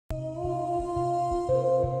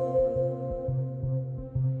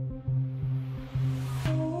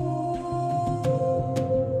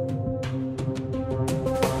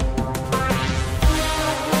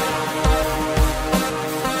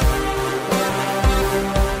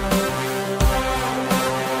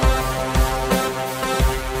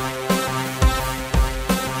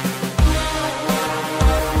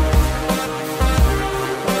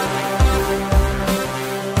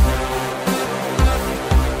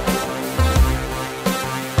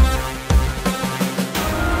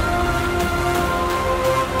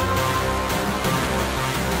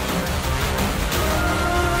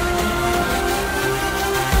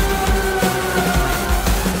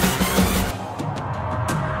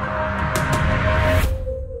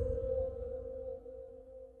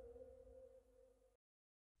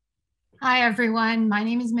Hi, everyone. My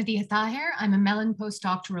name is Madiha Tahir. I'm a Mellon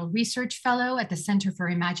postdoctoral research fellow at the Center for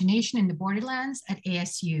Imagination in the Borderlands at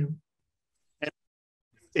ASU.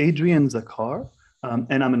 Adrien Zakar,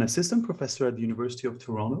 and I'm an assistant professor at the University of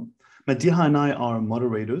Toronto. Madiha and I are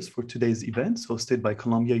moderators for today's event hosted by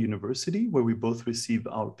Columbia University, where we both receive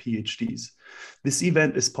our PhDs. This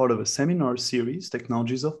event is part of a seminar series,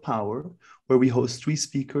 Technologies of Power, where we host 3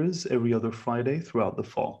 speakers every other Friday throughout the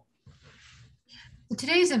fall. So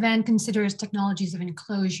today's event considers technologies of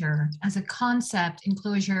enclosure. As a concept,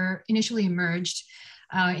 enclosure initially emerged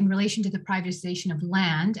in relation to the privatization of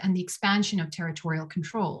land and the expansion of territorial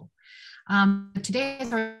control. Today,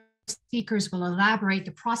 our speakers will elaborate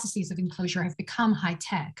the processes of enclosure have become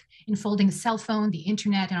high-tech, enfolding the cell phone, the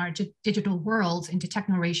internet, and our digital worlds into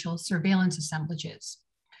techno-racial surveillance assemblages.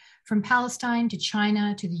 From Palestine to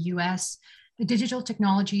China to the US, the digital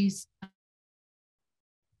technologies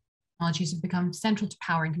have become central to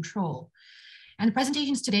power and control. And the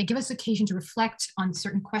presentations today give us occasion to reflect on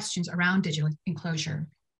certain questions around digital enclosure.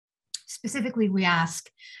 Specifically, we ask,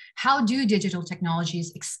 how do digital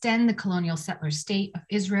technologies extend the colonial settler state of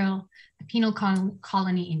Israel, the penal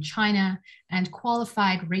colony in China, and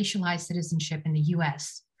qualified racialized citizenship in the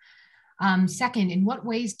US? Second, in what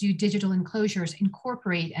ways do digital enclosures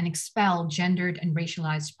incorporate and expel gendered and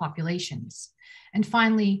racialized populations? And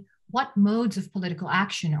finally, what modes of political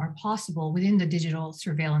action are possible within the digital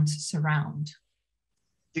surveillance surround?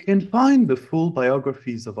 You can find the full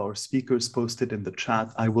biographies of our speakers posted in the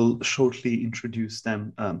chat. I will shortly introduce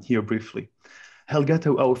them here briefly.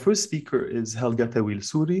 Our first speaker is Helga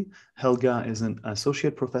Tawil-Suri. Helga is an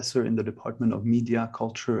associate professor in the Department of Media,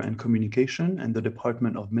 Culture, and Communication and the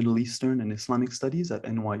Department of Middle Eastern and Islamic Studies at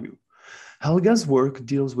NYU. Helga's work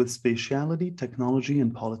deals with spatiality, technology,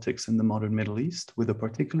 and politics in the modern Middle East, with a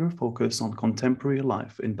particular focus on contemporary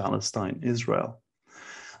life in Palestine, Israel.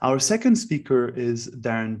 Our second speaker is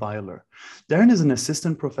Darren Byler. Darren is an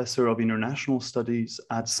assistant professor of international studies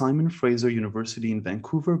at Simon Fraser University in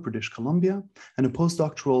Vancouver, British Columbia, and a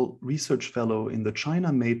postdoctoral research fellow in the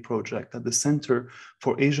China Made project at the Center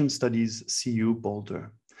for Asian Studies, CU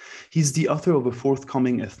Boulder. He's the author of a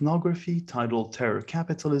forthcoming ethnography titled Terror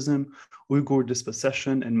Capitalism, Uyghur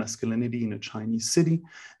Dispossession and Masculinity in a Chinese City,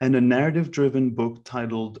 and a narrative-driven book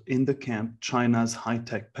titled In the Camp, China's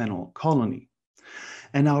High-Tech Penal Colony.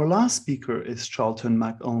 And our last speaker is Charlton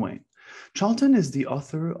McIlwain. Charlton is the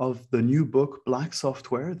author of the new book, Black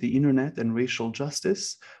Software, the Internet and Racial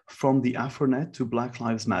Justice, From the Afronet to Black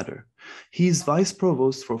Lives Matter. He's Vice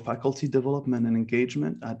Provost for Faculty Development and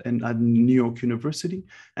Engagement at New York University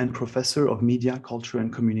and Professor of Media, Culture,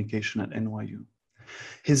 and Communication at NYU.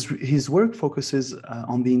 His work focuses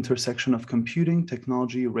on the intersection of computing,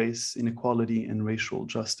 technology, race, inequality, and racial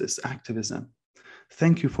justice activism.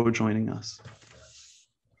 Thank you for joining us.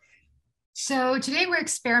 So today we're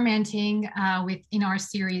experimenting in our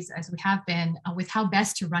series, as we have been, with how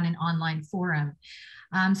best to run an online forum.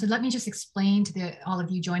 So let me just explain to all of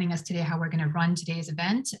you joining us today how we're going to run today's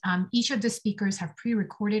event. Each of the speakers have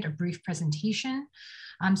pre-recorded a brief presentation.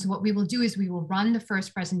 So what we will do is we will run the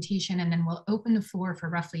first presentation and then we'll open the floor for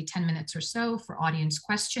roughly 10 minutes or so for audience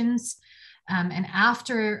questions. And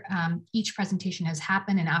after each presentation has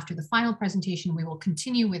happened and after the final presentation, we will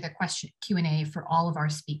continue with a Q&A for all of our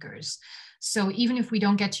speakers. So even if we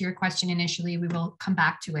don't get to your question initially, we will come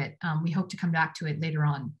back to it. We hope to come back to it later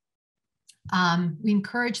on. We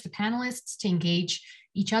encourage the panelists to engage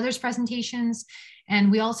each other's presentations.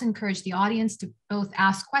 And we also encourage the audience to both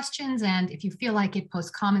ask questions and, if you feel like it,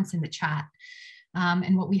 post comments in the chat.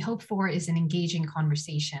 And what we hope for is an engaging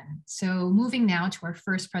conversation. So moving now to our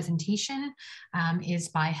first presentation is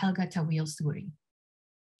by Helga Tawil-Suri.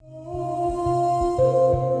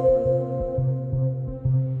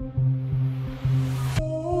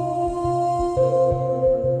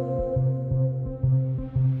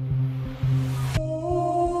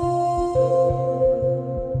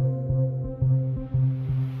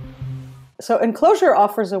 So enclosure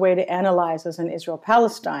offers a way to analyze, as in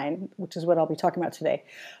Israel-Palestine, which is what I'll be talking about today,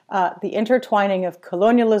 the intertwining of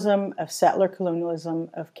colonialism, of settler colonialism,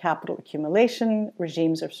 of capital accumulation,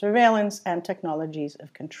 regimes of surveillance, and technologies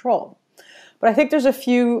of control. But I think there's a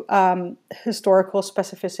few historical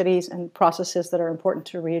specificities and processes that are important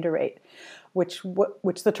to reiterate, which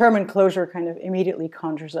the term enclosure kind of immediately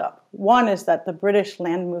conjures up. One is that the British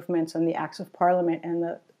land movements and the Acts of Parliament in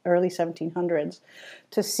the early 1700s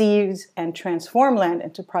to seize and transform land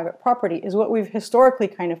into private property is what we've historically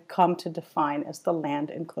kind of come to define as the land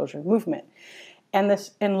enclosure movement. And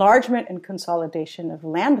this enlargement and consolidation of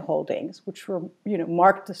land holdings, which were,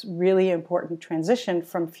 marked this really important transition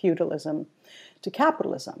from feudalism to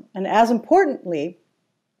capitalism. And as importantly,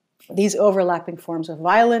 These overlapping forms of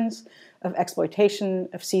violence, of exploitation,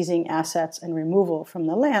 of seizing assets and removal from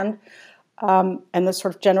the land, and the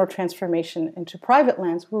sort of general transformation into private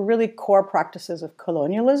lands were really core practices of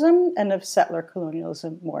colonialism and of settler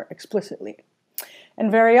colonialism more explicitly. And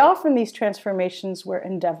very often these transformations were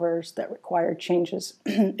endeavors that required changes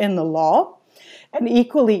in the law, and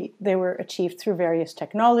equally they were achieved through various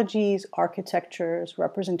technologies, architectures,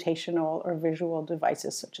 representational or visual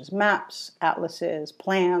devices such as maps, atlases,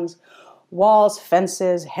 plans, walls,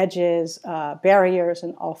 fences, hedges, barriers,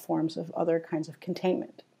 and all forms of other kinds of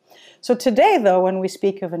containment. So today, though, when we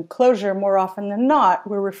speak of enclosure, more often than not,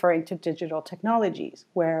 we're referring to digital technologies,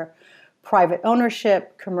 where private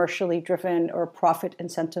ownership, commercially driven or profit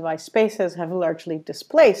incentivized spaces have largely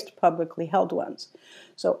displaced publicly held ones.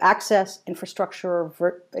 So access,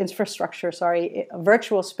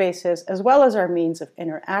 virtual spaces, as well as our means of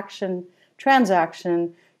interaction,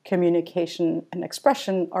 transaction, communication, and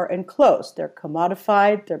expression are enclosed. They're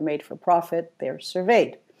commodified, they're made for profit, they're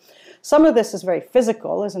surveyed. Some of this is very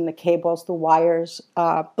physical, as in the cables, the wires,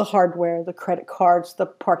 the hardware, the credit cards, the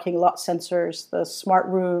parking lot sensors, the smart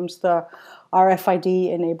rooms, the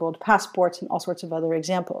RFID-enabled passports, and all sorts of other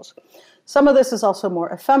examples. Some of this is also more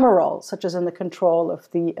ephemeral, such as in the control of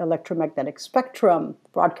the electromagnetic spectrum,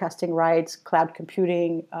 broadcasting rights, cloud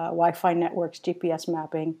computing, Wi-Fi networks, GPS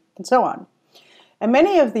mapping, and so on. And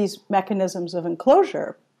many of these mechanisms of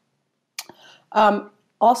enclosure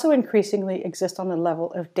also increasingly exist on the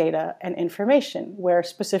level of data and information, where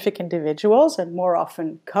specific individuals, and more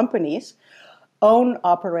often companies, own,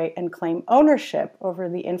 operate, and claim ownership over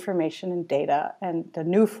the information and data and the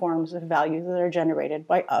new forms of value that are generated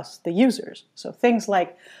by us, the users. So things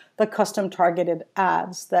like the custom targeted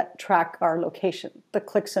ads that track our location, the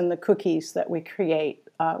clicks and the cookies that we create,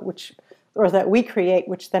 which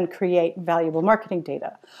then create valuable marketing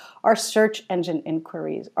data. Our search engine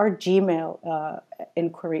inquiries, our Gmail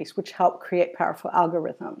inquiries, which help create powerful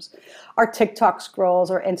algorithms. Our TikTok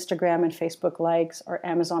scrolls, our Instagram and Facebook likes, our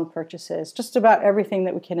Amazon purchases, just about everything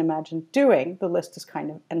that we can imagine doing. The list is kind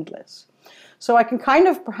of endless. So I can kind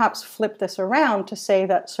of perhaps flip this around to say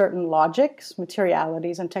that certain logics,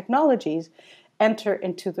 materialities, and technologies enter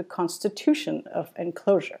into the constitution of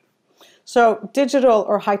enclosure. So digital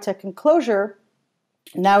or high-tech enclosure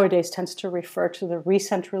nowadays tends to refer to the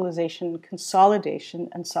recentralization, consolidation,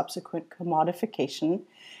 and subsequent commodification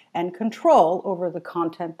and control over the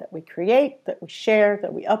content that we create, that we share,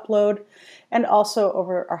 that we upload, and also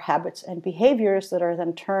over our habits and behaviors that are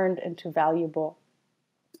then turned into valuable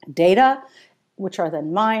data, which are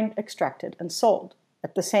then mined, extracted, and sold.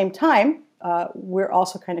 At the same time, we're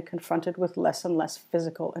also kind of confronted with less and less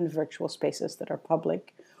physical and virtual spaces that are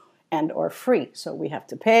public and or free. So we have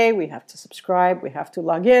to pay, we have to subscribe, we have to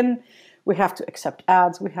log in, we have to accept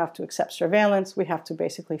ads, we have to accept surveillance, we have to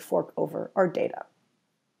basically fork over our data.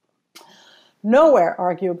 Nowhere,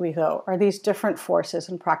 arguably though, are these different forces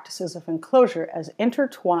and practices of enclosure as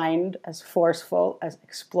intertwined, as forceful, as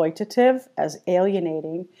exploitative, as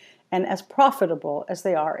alienating, and as profitable as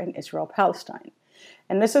they are in Israel-Palestine.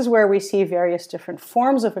 And this is where we see various different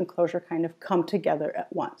forms of enclosure kind of come together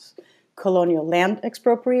at once. Colonial land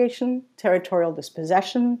expropriation, territorial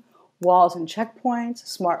dispossession, walls and checkpoints,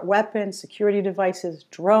 smart weapons, security devices,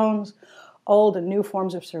 drones, old and new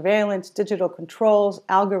forms of surveillance, digital controls,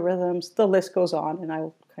 algorithms, the list goes on, and I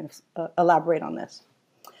will kind of elaborate on this.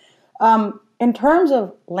 In terms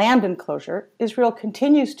of land enclosure, Israel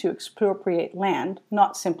continues to expropriate land,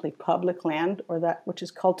 not simply public land or that which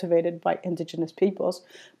is cultivated by indigenous peoples,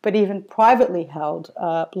 but even privately held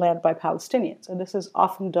land by Palestinians. And this is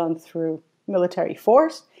often done through military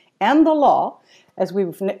force and the law, as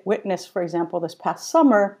we've witnessed, for example, this past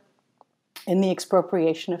summer in the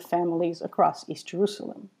expropriation of families across East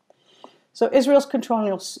Jerusalem. So Israel's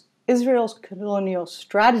colonial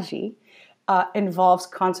strategy involves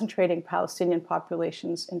concentrating Palestinian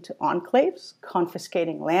populations into enclaves,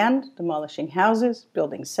 confiscating land, demolishing houses,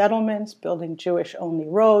 building settlements, building Jewish-only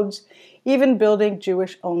roads, even building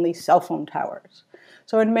Jewish-only cell phone towers.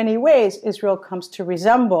 So in many ways, Israel comes to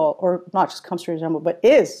resemble, or not just comes to resemble, but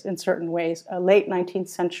is in certain ways, a late 19th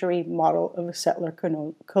century model of a settler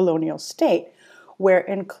colonial state where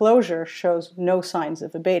enclosure shows no signs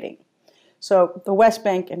of abating. So the West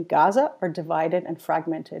Bank and Gaza are divided and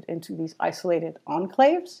fragmented into these isolated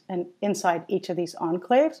enclaves, and inside each of these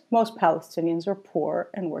enclaves, most Palestinians are poor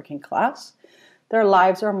and working class. Their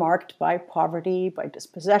lives are marked by poverty, by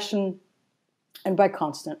dispossession, and by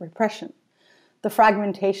constant repression. The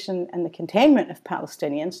fragmentation and the containment of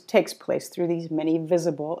Palestinians takes place through these many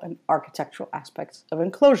visible and architectural aspects of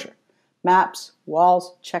enclosure: maps,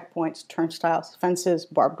 walls, checkpoints, turnstiles, fences,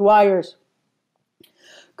 barbed wires.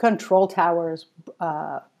 control towers,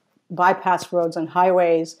 bypass roads and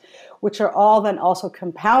highways, which are all then also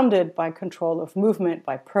compounded by control of movement,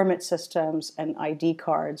 by permit systems and ID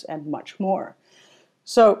cards and much more.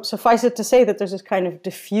 So suffice it to say that there's this kind of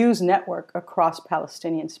diffuse network across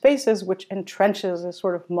Palestinian spaces which entrenches a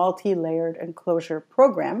sort of multi-layered enclosure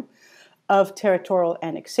program of territorial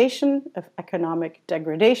annexation, of economic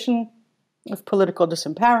degradation, of political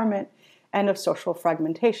disempowerment, and of social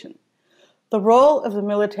fragmentation. The role of the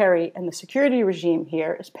military and the security regime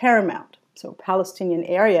here is paramount. So Palestinian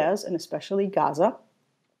areas, and especially Gaza,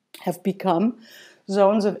 have become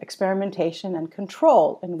zones of experimentation and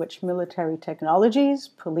control in which military technologies,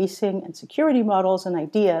 policing, and security models and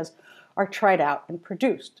ideas are tried out and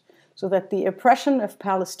produced, so that the oppression of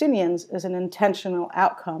Palestinians is an intentional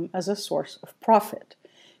outcome as a source of profit.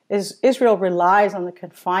 Israel relies on the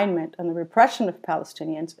confinement and the repression of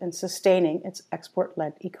Palestinians in sustaining its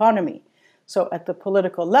export-led economy. So at the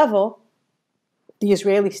political level, the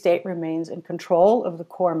Israeli state remains in control of the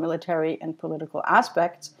core military and political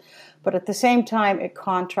aspects, but at the same time, it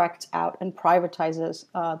contracts out and privatizes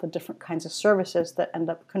the different kinds of services that end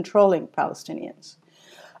up controlling Palestinians.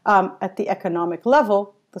 At the economic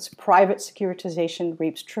level, this private securitization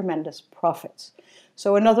reaps tremendous profits.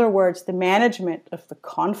 So in other words, the management of the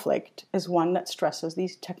conflict is one that stresses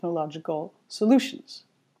these technological solutions.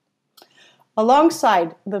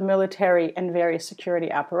 Alongside the military and various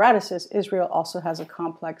security apparatuses, Israel also has a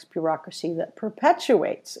complex bureaucracy that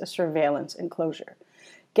perpetuates a surveillance enclosure,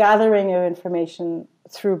 gathering of information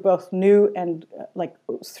through both new and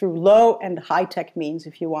through low and high-tech means,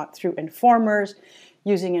 if you want, through informers,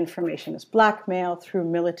 using information as blackmail, through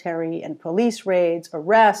military and police raids,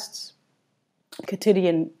 arrests,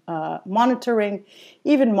 quotidian monitoring,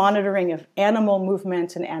 even monitoring of animal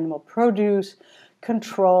movements and animal produce,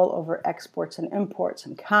 control over exports and imports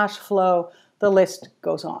and cash flow. The list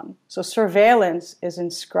goes on. So surveillance is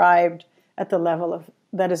inscribed at the level of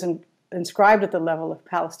inscribed at the level of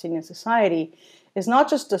Palestinian society is not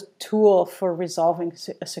just a tool for resolving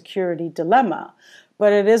a security dilemma,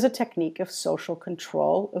 but it is a technique of social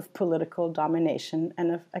control, of political domination,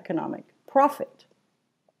 and of economic profit.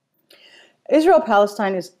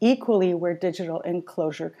 Israel-Palestine is equally where digital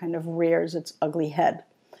enclosure kind of rears its ugly head.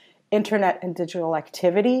 Internet and digital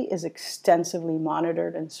activity is extensively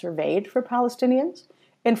monitored and surveyed for Palestinians.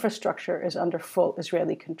 Infrastructure is under full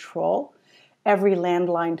Israeli control. Every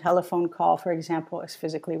landline telephone call, for example, is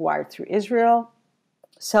physically wired through Israel.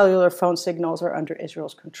 Cellular phone signals are under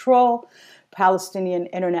Israel's control. Palestinian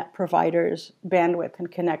internet providers' bandwidth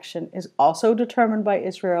and connection is also determined by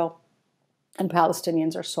Israel, and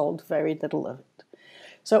Palestinians are sold very little of it.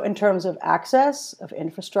 So in terms of access, of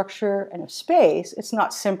infrastructure, and of space, it's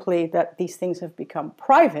not simply that these things have become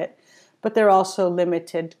private, but they're also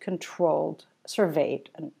limited, controlled,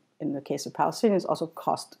 surveyed, and in the case of Palestinians, also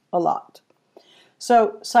cost a lot.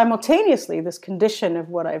 So simultaneously, this condition of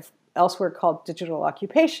what I've elsewhere called digital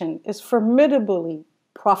occupation is formidably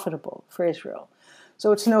profitable for Israel.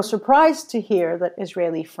 So it's no surprise to hear that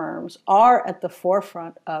Israeli firms are at the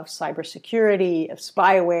forefront of cybersecurity, of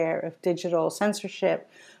spyware, of digital censorship,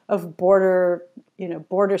 of border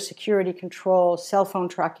security control, cell phone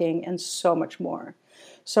tracking, and so much more.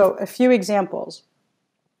 So a few examples,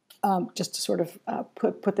 just to sort of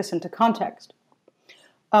put this into context.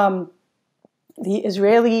 The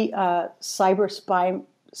Israeli cyber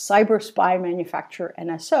spy manufacturer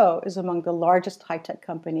NSO is among the largest high-tech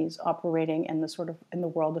companies operating in the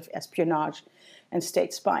world of espionage and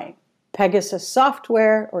state spying. Pegasus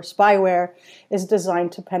software or spyware is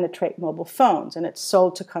designed to penetrate mobile phones, and it's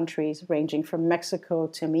sold to countries ranging from Mexico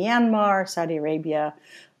to Myanmar, Saudi Arabia,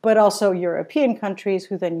 but also European countries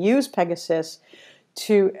who then use Pegasus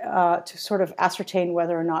to sort of ascertain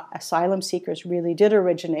whether or not asylum seekers really did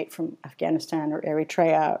originate from Afghanistan or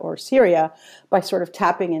Eritrea or Syria by sort of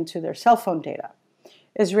tapping into their cell phone data.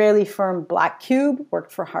 Israeli firm Black Cube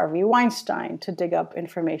worked for Harvey Weinstein to dig up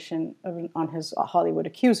information on his Hollywood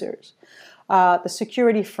accusers. The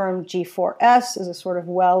security firm G4S is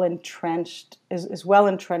well entrenched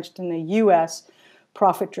in the U.S.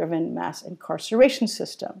 profit-driven mass incarceration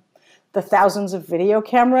system. The thousands of video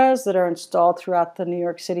cameras that are installed throughout the New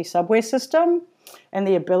York City subway system and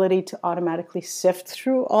the ability to automatically sift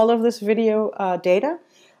through all of this video data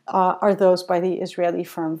are those by the Israeli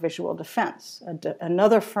firm Visual Defense.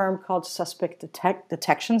 Another firm called Suspect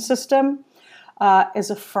Detection System is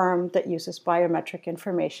a firm that uses biometric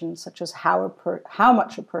information such as how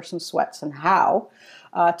much a person sweats and how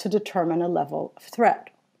to determine a level of threat.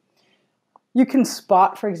 You can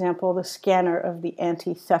spot, for example, the scanner of the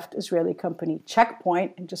anti-theft Israeli company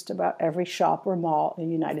Checkpoint in just about every shop or mall in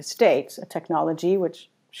the United States, a technology which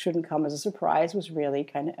shouldn't come as a surprise, was really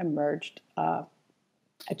kind of emerged at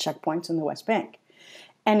checkpoints in the West Bank.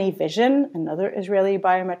 AnyVision, another Israeli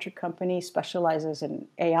biometric company, specializes in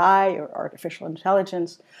AI or artificial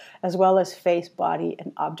intelligence, as well as face, body,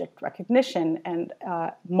 and object recognition, and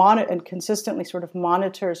consistently sort of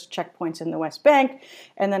monitors checkpoints in the West Bank,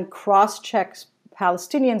 and then cross-checks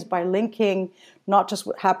Palestinians by linking not just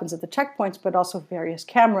what happens at the checkpoints, but also various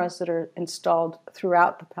cameras that are installed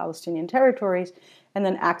throughout the Palestinian territories, and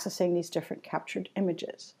then accessing these different captured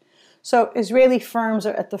images. So Israeli firms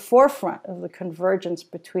are at the forefront of the convergence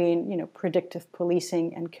between, predictive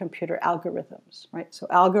policing and computer algorithms, right? So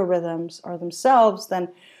algorithms are themselves then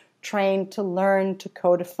trained to learn, to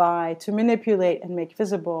codify, to manipulate and make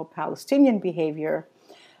visible Palestinian behavior,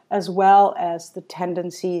 as well as the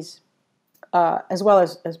tendencies, as well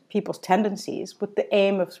as people's tendencies, with the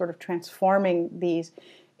aim of sort of transforming these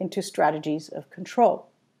into strategies of control.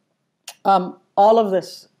 All of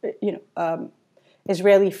this,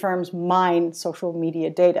 Israeli firms mine social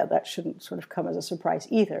media data. That shouldn't sort of come as a surprise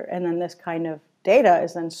either. And then this kind of data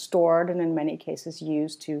is then stored and in many cases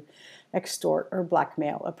used to extort or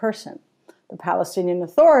blackmail a person. The Palestinian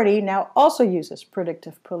Authority now also uses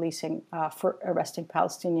predictive policing for arresting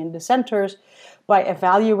Palestinian dissenters by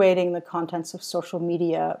evaluating the contents of social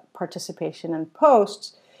media participation and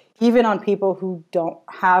posts, even on people who don't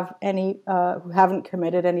have any, who haven't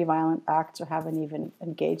committed any violent acts or haven't even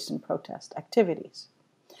engaged in protest activities.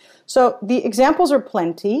 So the examples are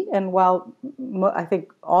plenty, and while I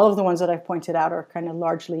think all of the ones that I've pointed out are kind of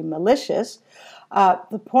largely malicious,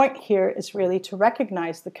 the point here is really to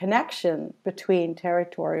recognize the connection between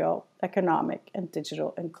territorial, economic, and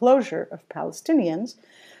digital enclosure of Palestinians,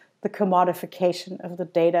 the commodification of the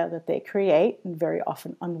data that they create, and very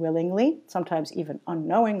often unwillingly, sometimes even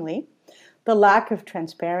unknowingly, the lack of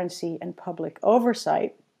transparency and public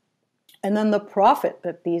oversight, and then the profit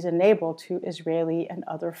that these enable to Israeli and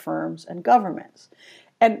other firms and governments.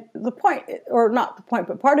 And the point, or not the point,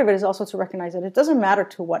 but part of it is also to recognize that it doesn't matter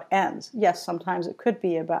to what ends. Yes, sometimes it could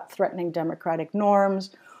be about threatening democratic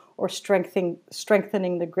norms or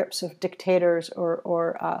strengthening the grips of dictators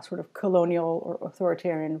or sort of colonial or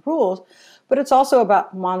authoritarian rules, but it's also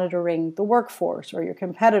about monitoring the workforce or your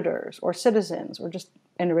competitors or citizens or just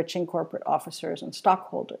enriching corporate officers and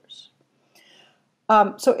stockholders.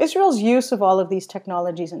 So Israel's use of all of these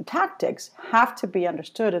technologies and tactics have to be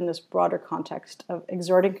understood in this broader context of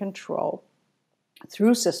exerting control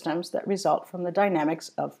through systems that result from the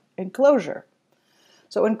dynamics of enclosure.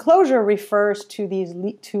 So enclosure refers to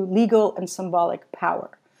legal and symbolic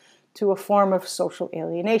power, to a form of social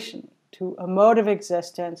alienation, to a mode of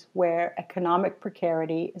existence where economic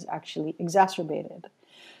precarity is actually exacerbated.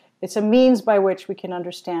 It's a means by which we can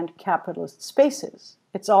understand capitalist spaces.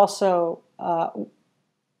 It's also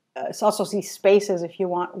these spaces, if you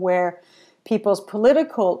want, where people's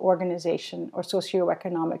political organization or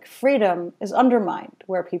socioeconomic freedom is undermined,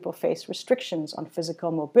 where people face restrictions on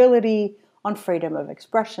physical mobility, on freedom of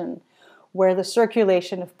expression, where the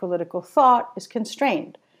circulation of political thought is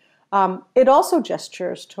constrained. It also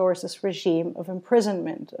gestures towards this regime of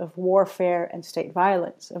imprisonment, of warfare and state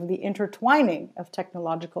violence, of the intertwining of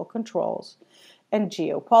technological controls and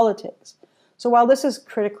geopolitics. So while this is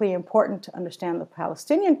critically important to understand the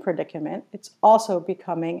Palestinian predicament, it's also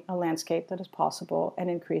becoming a landscape that is possible and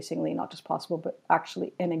increasingly not just possible, but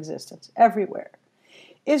actually in existence everywhere.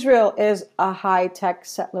 Israel is a high-tech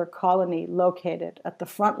settler colony located at the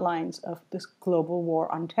front lines of this global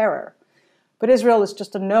war on terror. But Israel is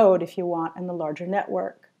just a node, if you want, in the larger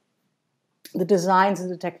network. The designs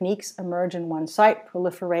and the techniques emerge in one site,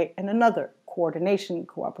 proliferate in another. Coordination,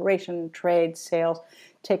 cooperation, trade, sales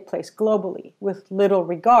take place globally with little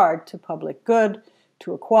regard to public good,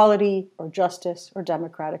 to equality or justice or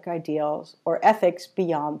democratic ideals or ethics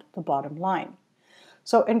beyond the bottom line.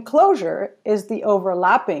 So enclosure is the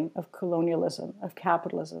overlapping of colonialism, of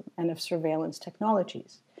capitalism, and of surveillance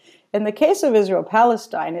technologies. In the case of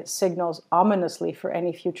Israel-Palestine, it signals ominously for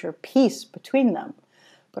any future peace between them.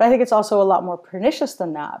 But I think it's also a lot more pernicious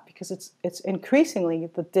than that, because it's increasingly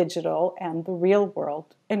the digital and the real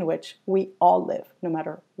world in which we all live, no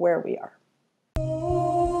matter where we are.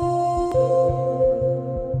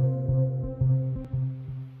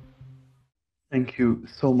 Thank you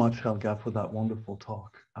so much, Helga, for that wonderful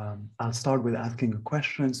talk. I'll start with asking a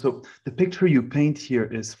question. So the picture you paint here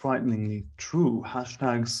is frighteningly true.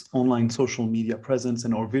 Hashtags, online social media presence,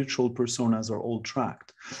 and our virtual personas are all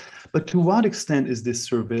tracked. But to what extent is this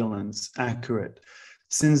surveillance accurate?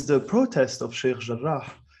 Since the protest of Sheikh Jarrah,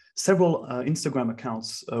 Several Instagram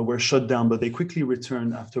accounts were shut down, but they quickly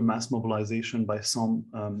returned after mass mobilization by some,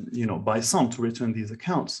 to return these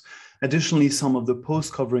accounts. Additionally, some of the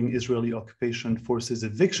posts covering Israeli occupation forces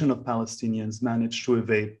eviction of Palestinians managed to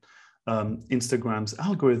evade Instagram's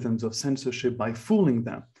algorithms of censorship by fooling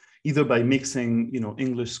them, either by mixing,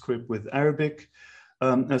 English script with Arabic,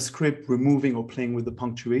 a script, removing or playing with the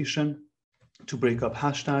punctuation to break up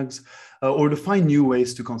hashtags, or to find new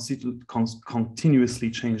ways to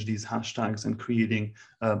continuously change these hashtags and creating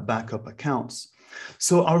backup accounts.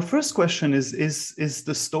 So our first question is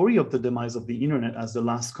the story of the demise of the internet as the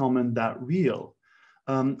last comment that real?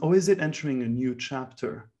 Or is it entering a new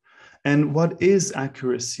chapter? And what is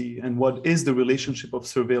accuracy and what is the relationship of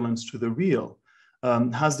surveillance to the real?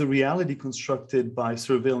 Has the reality constructed by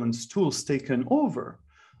surveillance tools taken over?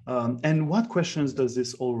 And what questions does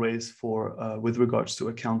this all raise with regards to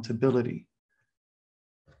accountability?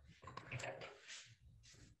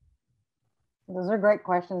 Those are great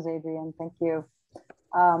questions, Adrien. Thank you.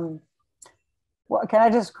 Well, can I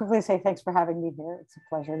just quickly say thanks for having me here? It's a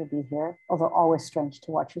pleasure to be here, although always strange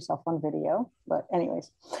to watch yourself on video. But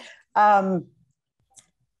anyways, I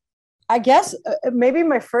guess maybe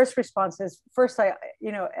my first response is, first, I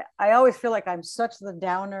always feel like I'm such the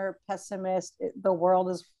downer pessimist. The world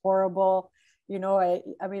is horrible. I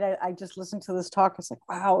just listened to this talk. It's like,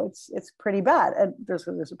 wow, it's pretty bad. And there's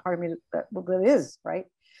a part of me that is, right?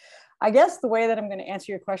 I guess the way that I'm going to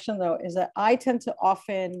answer your question, though, is that I tend to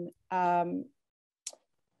often, or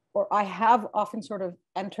I have often sort of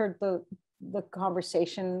entered the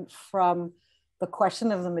conversation from the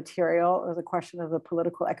question of the material or the question of the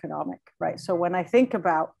political economic, right? So when I think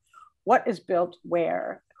about what is built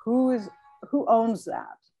where, who owns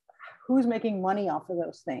that, who's making money off of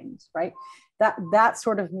those things, right? That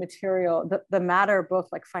sort of material, the matter,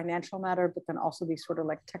 both like financial matter, but then also these sort of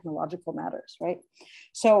like technological matters, right?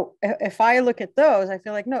 So if I look at those, I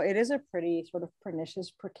feel like, no, it is a pretty sort of pernicious,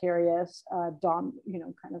 precarious,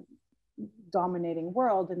 kind of dominating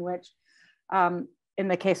world in which, in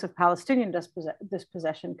the case of Palestinian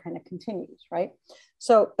dispossession kind of continues, right?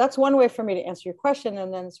 So that's one way for me to answer your question,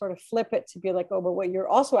 and then sort of flip it to be like, oh, but what you're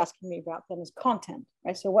also asking me about then is content,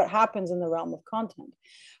 right? So what happens in the realm of content,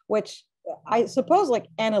 which I suppose like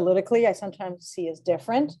analytically, I sometimes see as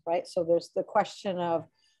different, right? So there's the question of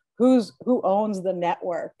who owns the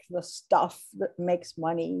network, the stuff that makes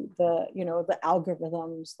money, the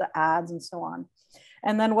algorithms, the ads, and so on.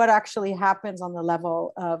 And then what actually happens on the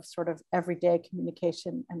level of sort of everyday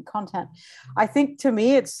communication and content. I think to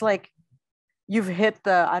me, it's like you've hit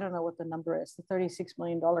I don't know what the number is, the $36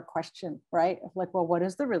 million question, right? Of like, well, what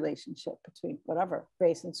is the relationship between whatever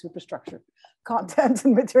base and superstructure, content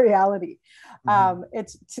and materiality? Mm-hmm.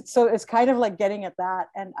 It's kind of like getting at that.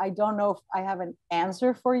 And I don't know if I have an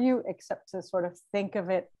answer for you, except to sort of think of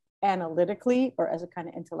it analytically or as a kind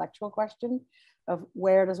of intellectual question of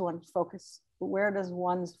where does one's focus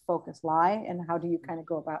lie, and how do you kind of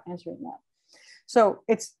go about answering that? So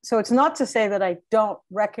it's not to say that I don't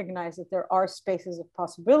recognize that there are spaces of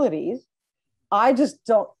possibilities. I just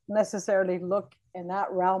don't necessarily look in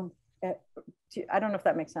that realm. I don't know if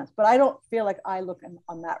that makes sense, but I don't feel like I look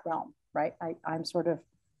on that realm, right? I'm sort of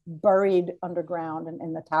buried underground and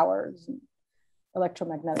in the towers and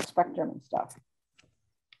electromagnetic spectrum and stuff.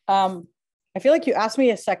 I feel like you asked me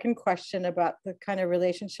a second question about the kind of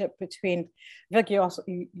relationship between, I feel like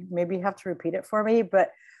you maybe have to repeat it for me,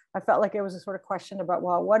 but I felt like it was a sort of question about,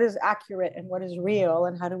 well, what is accurate and what is real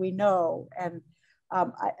and how do we know? And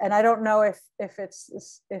I don't know if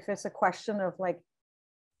it's a question of like,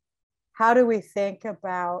 how do we think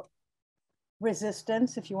about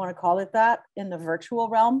resistance, if you want to call it that, in the virtual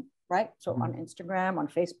realm, right? So on Instagram, on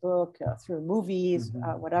Facebook, through movies,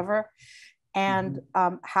 whatever. And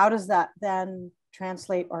how does that then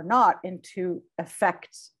translate or not into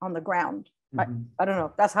effects on the ground? I don't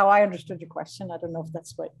know. That's how I understood your question. I don't know if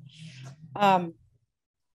that's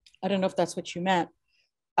what you meant.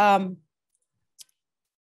 I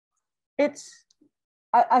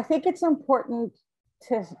think it's important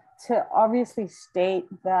to obviously state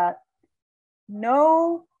that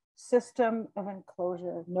no system of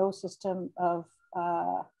enclosure, no system of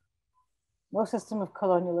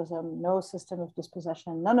colonialism, no system of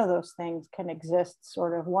dispossession, none of those things can exist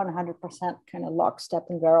sort of 100% kind of lockstep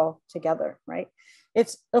and barrel together, right?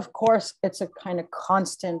 Of course, it's a kind of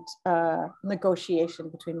constant negotiation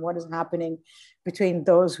between what is happening between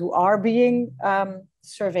those who are being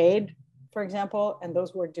surveyed for example, and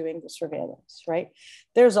those who are doing the surveillance, right?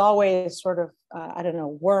 There's always sort of, I don't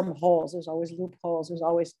know, wormholes, there's always loopholes, there's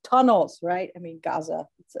always tunnels, right? I mean, Gaza,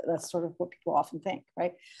 that's sort of what people often think,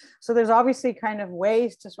 right? So there's obviously kind of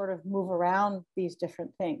ways to sort of move around these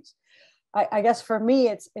different things. I guess for me,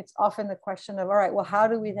 it's often the question of, all right, well, how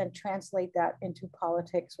do we then translate that into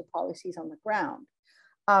politics or policies on the ground?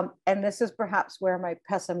 And this is perhaps where my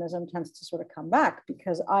pessimism tends to sort of come back,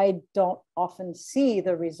 because I don't often see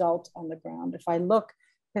the result on the ground. If I look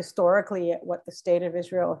historically at what the state of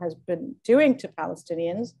Israel has been doing to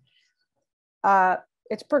Palestinians,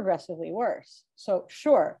 it's progressively worse. So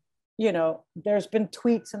sure, you know, there's been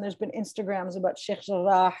tweets and there's been Instagrams about Sheikh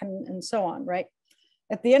Jarrah and so on, right?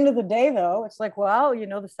 At the end of the day, though, it's like, well, you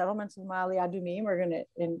know, the settlements of Ma'ale Adumim are going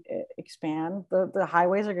to expand. The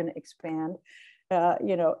highways are going to expand.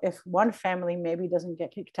 You know, if one family maybe doesn't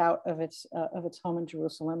get kicked out of its home in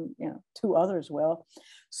Jerusalem, you know, two others will.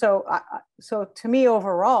 So, so to me,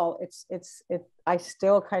 overall, I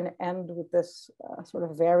still kind of end with this sort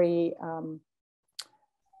of very,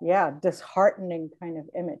 disheartening kind of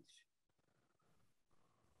image.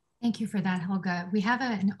 Thank you for that, Helga. We have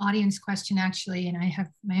an audience question actually, and I have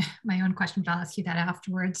my own question, but I'll ask you that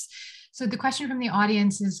afterwards. So the question from the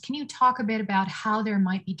audience is, can you talk a bit about how there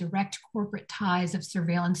might be direct corporate ties of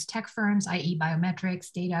surveillance tech firms, i.e.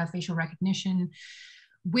 biometrics, data, facial recognition,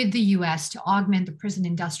 with the US to augment the prison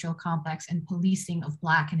industrial complex and policing of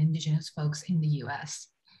Black and Indigenous folks in the US?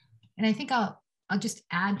 And I think I'll just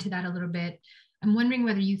add to that a little bit. I'm wondering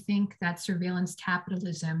whether you think that surveillance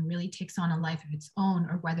capitalism really takes on a life of its own,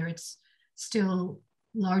 or whether it's still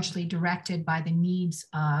largely directed by the needs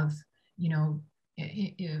of, you know,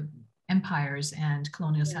 empires and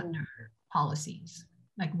colonial settler policies.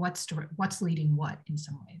 Like what's leading what in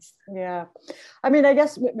some ways? Yeah, I mean, I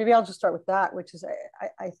guess maybe I'll just start with that, which is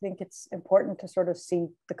I think it's important to sort of see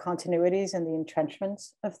the continuities and the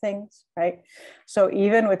entrenchments of things, right? So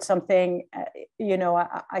even with something, you know,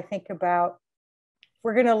 I think about,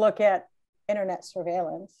 we're going to look at internet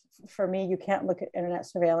surveillance. For me, you can't look at internet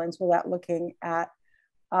surveillance without looking at,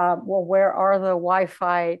 well, where are the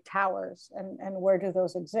Wi-Fi towers and where do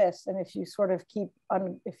those exist? And if you sort of keep,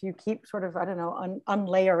 sort of, I don't know,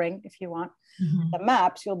 unlayering, if you want, the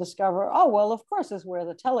maps, you'll discover, oh, well, of course, is where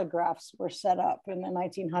the telegraphs were set up in the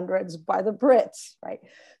 1900s by the Brits, right?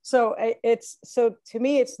 So so to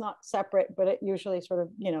me, it's not separate, but it usually sort of,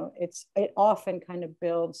 you know, it often kind of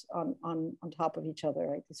builds on top of each other,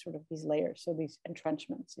 right? These layers, so these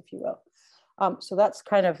entrenchments, if you will. So that's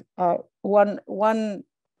kind of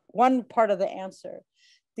one part of the answer.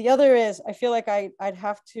 The other is, I feel like I'd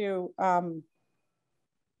have to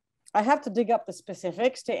dig up the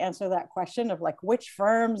specifics to answer that question of like which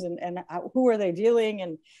firms and who are they dealing,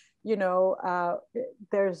 and you know,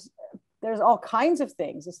 there's all kinds of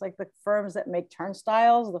things. It's like the firms that make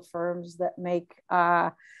turnstiles, the firms that make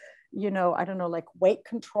you know, I don't know, like weight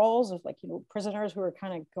controls of like, you know, prisoners who are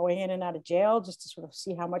kind of going in and out of jail just to sort of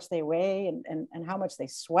see how much they weigh and how much they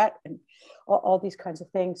sweat and all these kinds of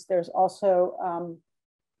things. There's also,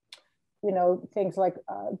 you know, things like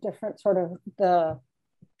different sort of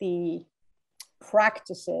the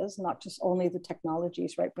practices, not just only the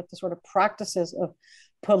technologies, right, but the sort of practices of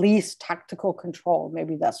police tactical control.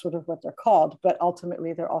 Maybe that's sort of what they're called, but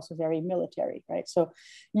ultimately they're also very military, right? So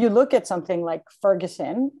you look at something like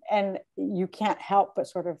Ferguson and you can't help but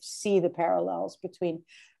sort of see the parallels between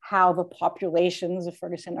how the populations of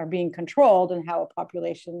Ferguson are being controlled and how a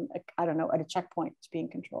population, I don't know, at a checkpoint is being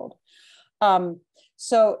controlled.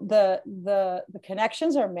 So the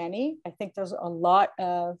connections are many. I think there's a lot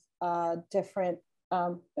of different,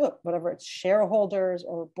 whatever it's shareholders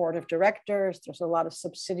or board of directors. There's a lot of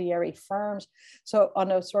subsidiary firms. So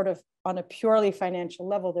on a purely financial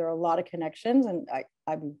level, there are a lot of connections, and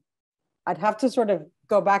I'd have to sort of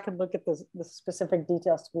go back and look at the specific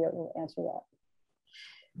details to be able to answer that.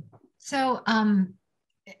 So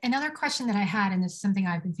another question that I had, and this is something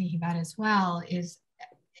I've been thinking about as well, is,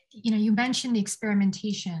 you know, you mentioned the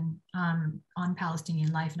experimentation on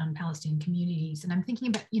Palestinian life and on Palestinian communities. And I'm thinking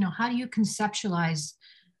about, you know, how do you conceptualize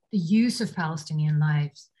the use of Palestinian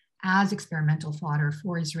lives as experimental fodder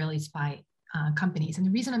for Israeli spy companies? And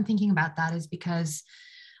the reason I'm thinking about that is because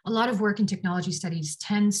a lot of work in technology studies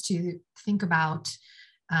tends to think about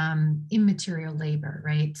immaterial labor,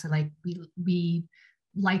 right? So like we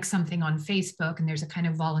like something on Facebook and there's a kind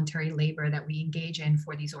of voluntary labor that we engage in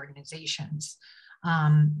for these organizations.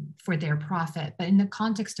 For their profit. But in the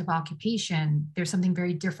context of occupation, there's something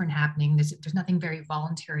very different happening. There's nothing very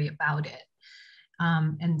voluntary about it.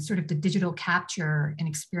 And sort of the digital capture and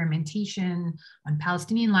experimentation on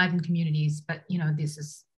Palestinian lives and communities, but you know, this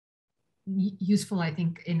is useful, I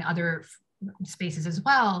think, in other spaces as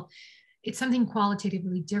well. It's something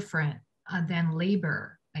qualitatively different than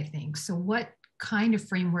labor, I think. So what kind of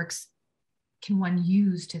frameworks can one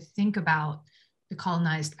use to think about the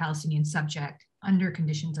colonized Palestinian subject under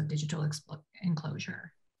conditions of digital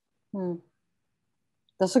enclosure?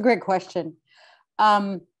 That's a great question.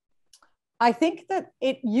 I think that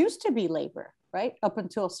it used to be labor, right? Up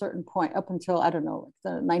until a certain point, up until, I don't know,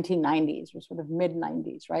 the 1990s or sort of mid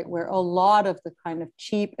 90s, right? Where a lot of the kind of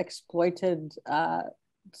cheap, exploited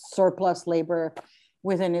surplus labor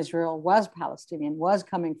within Israel was Palestinian, was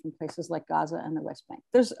coming from places like Gaza and the West Bank.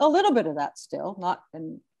 There's a little bit of that still, not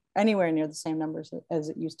in anywhere near the same numbers as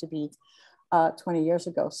it used to be 20 years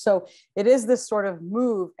ago. So it is this sort of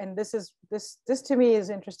move, and this to me is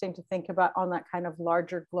interesting to think about on that kind of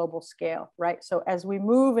larger global scale, right? So as we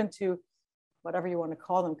move into whatever you want to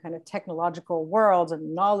call them, kind of technological worlds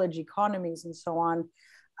and knowledge economies and so on,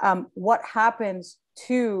 what happens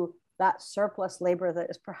to that surplus labor that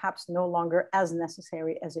is perhaps no longer as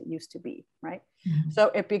necessary as it used to be, right? Mm-hmm. So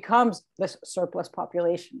it becomes this surplus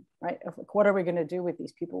population, right? What are we going to do with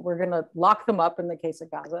these people? We're going to lock them up in the case of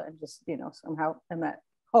Gaza and just, somehow, and that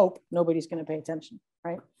hope nobody's going to pay attention,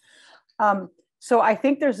 right? So I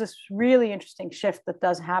think there's this really interesting shift that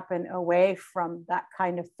does happen away from that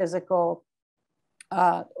kind of physical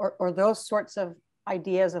or those sorts of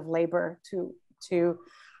ideas of labor to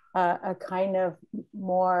a kind of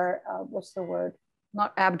more, what's the word?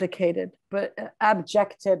 Not abdicated, but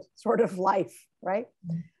abjected sort of life, right?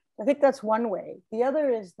 Mm-hmm. I think that's one way. The other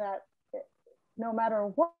is that no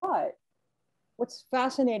matter what's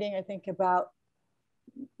fascinating, I think, about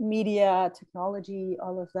media, technology,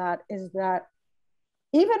 all of that, is that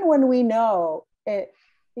even when we know it,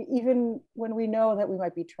 even when we know that we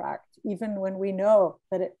might be tracked, even when we know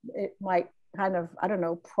that it might kind of, I don't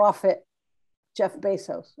know, profit Jeff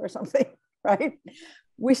Bezos or something, right?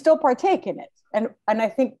 We still partake in it. And I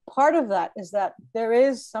think part of that is that there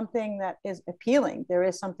is something that is appealing. There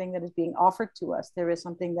is something that is being offered to us. There is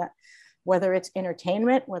something that, whether it's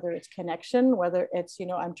entertainment, whether it's connection, whether it's,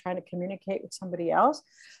 I'm trying to communicate with somebody else.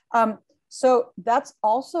 So that's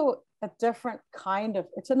also a different kind of,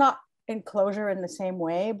 it's not enclosure in the same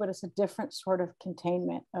way, but it's a different sort of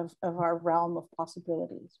containment of our realm of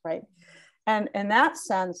possibilities, right? And in that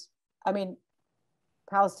sense, I mean,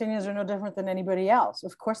 Palestinians are no different than anybody else.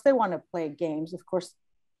 Of course, they want to play games. Of course,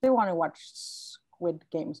 they want to watch Squid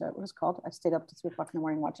Games. What is it called? I stayed up to 3 o'clock in the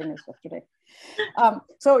morning watching this yesterday.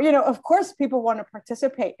 So, of course, people want to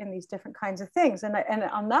participate in these different kinds of things. And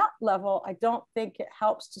on that level, I don't think it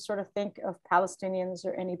helps to sort of think of Palestinians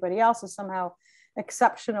or anybody else as somehow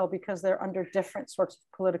exceptional because they're under different sorts of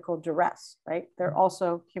political duress, right? They're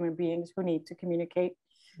also human beings who need to communicate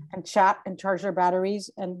and chat and charge their batteries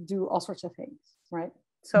and do all sorts of things, right?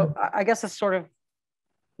 So I guess it's sort of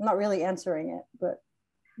not really answering it, but.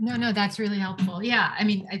 No, that's really helpful. Yeah, I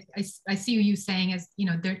mean, I see you saying as,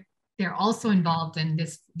 they're also involved in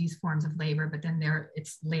these forms of labor, but then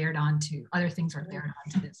it's layered onto, other things are layered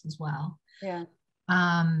onto this as well. Yeah.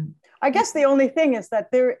 I guess the only thing is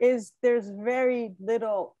that there's very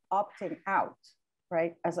little opting out,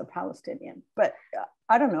 right, as a Palestinian. But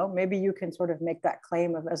I don't know, maybe you can sort of make that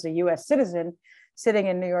claim of, as a US citizen sitting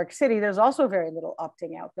in New York City, there's also very little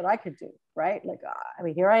opting out that I could do, right? Like, I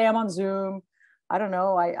mean, here I am on Zoom. I don't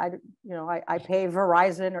know, I pay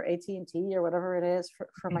Verizon or AT&T or whatever it is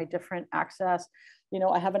for my different access.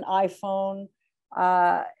 I have an iPhone.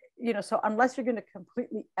 So unless you're going to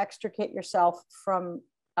completely extricate yourself from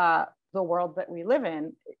the world that we live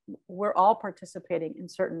in, we're all participating in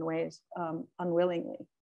certain ways unwillingly.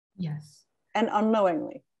 Yes. And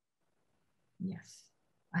unknowingly. Yes,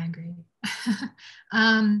 I agree.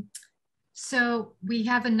 So we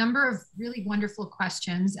have a number of really wonderful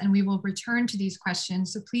questions, and we will return to these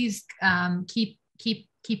questions. So please keep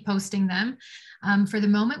posting them. For the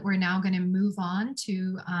moment, we're now going to move on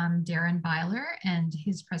to Darren Byler and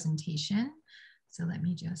his presentation. So let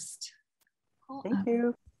me just pull up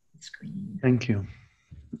the screen. Thank you.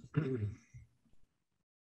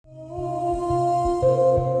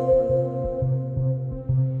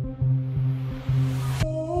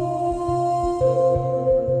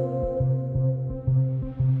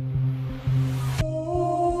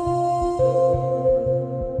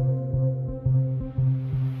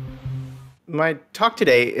 My talk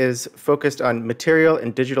today is focused on material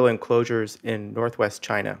and digital enclosures in Northwest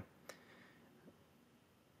China.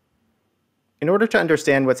 In order to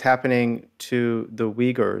understand what's happening to the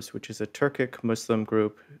Uyghurs, which is a Turkic Muslim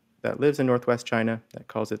group that lives in Northwest China, that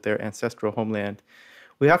calls it their ancestral homeland,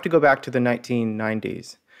 we have to go back to the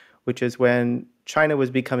 1990s, which is when China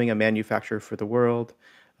was becoming a manufacturer for the world.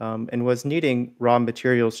 and was needing raw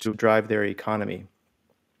materials to drive their economy.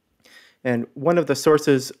 And one of the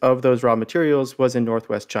sources of those raw materials was in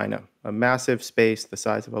northwest China, a massive space the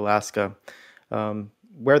size of Alaska,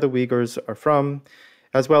 where the Uyghurs are from,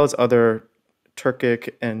 as well as other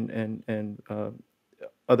Turkic and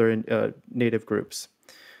other native groups.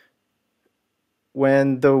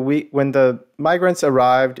 When the migrants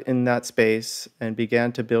arrived in that space and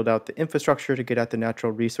began to build out the infrastructure to get at the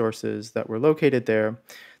natural resources that were located there,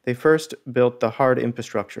 they first built the hard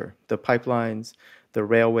infrastructure, the pipelines, the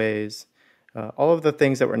railways, all of the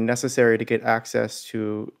things that were necessary to get access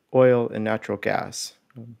to oil and natural gas,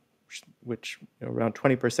 which around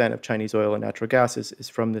 20% of Chinese oil and natural gas is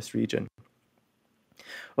from this region.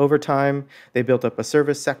 Over time, they built up a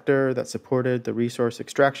service sector that supported the resource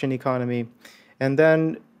extraction economy, and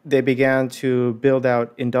then they began to build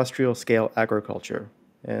out industrial scale agriculture.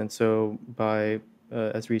 And so by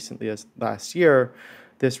as recently as last year,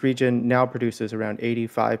 this region now produces around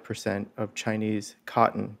 85% of Chinese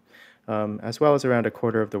cotton, as well as around a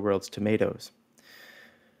quarter of the world's tomatoes.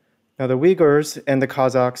 Now, the Uyghurs and the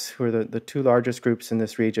Kazakhs, who are the two largest groups in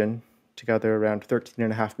this region, together around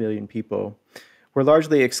 13.5 million people, were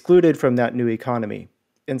largely excluded from that new economy.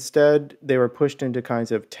 Instead, they were pushed into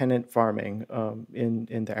kinds of tenant farming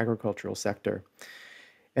in the agricultural sector.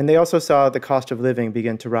 And they also saw the cost of living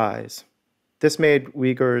begin to rise. This made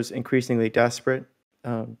Uyghurs increasingly desperate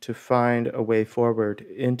to find a way forward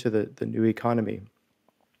into the new economy.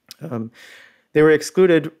 They were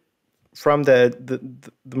excluded from the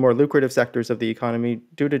more lucrative sectors of the economy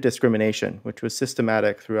due to discrimination, which was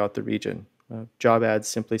systematic throughout the region. Job ads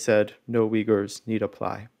simply said, "No Uyghurs need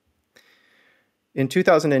apply." In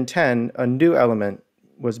 2010, a new element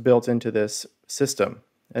was built into this system,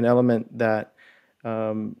 an element that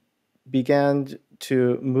began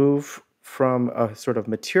to move from a sort of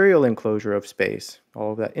material enclosure of space,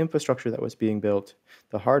 all of that infrastructure that was being built,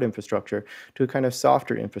 the hard infrastructure, to a kind of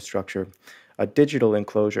softer infrastructure, a digital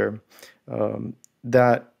enclosure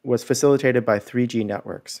that was facilitated by 3G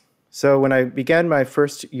networks. So when I began my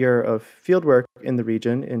first year of fieldwork in the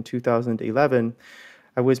region in 2011,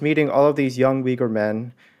 I was meeting all of these young Uyghur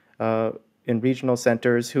men in regional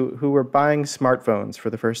centers who were buying smartphones for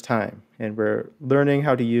the first time and were learning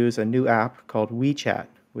how to use a new app called WeChat,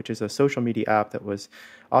 which is a social media app that was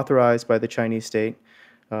authorized by the Chinese state.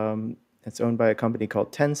 It's owned by a company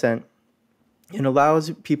called Tencent, and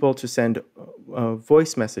allows people to send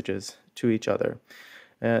voice messages to each other.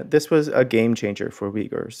 This was a game changer for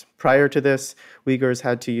Uyghurs. Prior to this, Uyghurs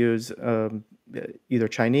had to use either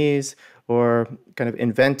Chinese or kind of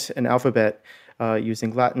invent an alphabet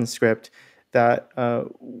using Latin script that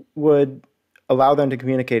would allow them to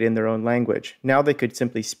communicate in their own language. Now they could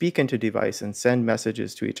simply speak into device and send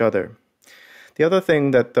messages to each other. The other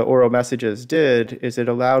thing that the oral messages did is it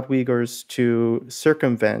allowed Uyghurs to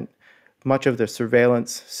circumvent much of the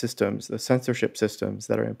surveillance systems, the censorship systems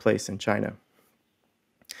that are in place in China.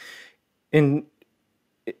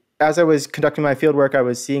 As I was conducting my fieldwork, I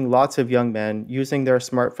was seeing lots of young men using their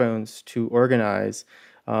smartphones to organize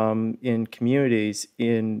in communities,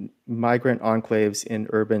 in migrant enclaves in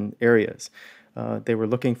urban areas. They were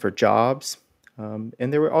looking for jobs, and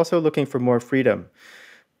they were also looking for more freedom.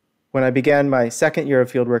 When I began my second year of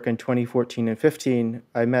fieldwork in 2014 and 15,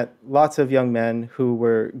 I met lots of young men who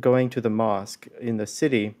were going to the mosque in the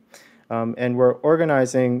city and were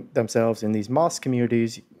organizing themselves in these mosque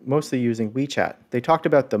communities, mostly using WeChat. They talked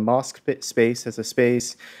about the mosque space as a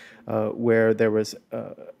space where there was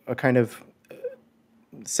a kind of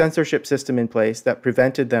censorship system in place that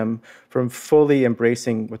prevented them from fully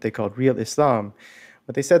embracing what they called real Islam.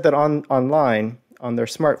 But they said that online, on their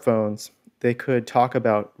smartphones, they could talk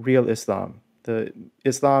about real Islam, the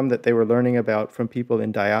Islam that they were learning about from people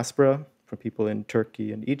in diaspora, from people in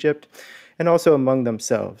Turkey and Egypt, and also among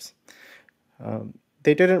themselves.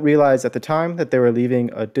 They didn't realize at the time that they were leaving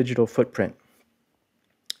a digital footprint.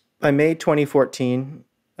 By May 2014,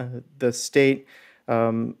 the state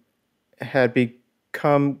had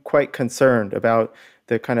become quite concerned about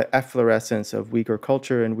the kind of efflorescence of Uyghur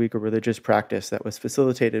culture and Uyghur religious practice that was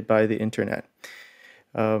facilitated by the internet.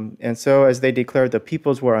 And so as they declared the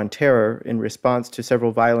People's War on Terror in response to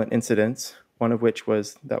several violent incidents, one of which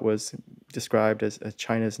was described as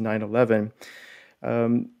China's 9/11,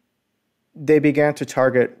 they began to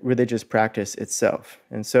target religious practice itself.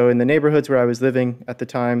 And so in the neighborhoods where I was living at the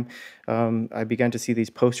time, I began to see these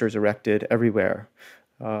posters erected everywhere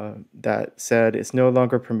that said it's no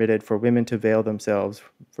longer permitted for women to veil themselves,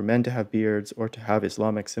 for men to have beards, or to have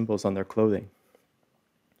Islamic symbols on their clothing.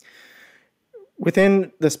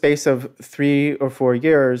 Within the space of 3 or 4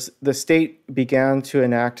 years, the state began to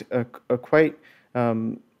enact a quite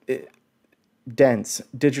dense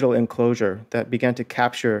digital enclosure that began to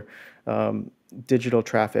capture digital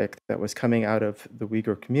traffic that was coming out of the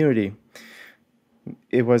Uyghur community.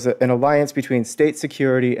 It was an alliance between state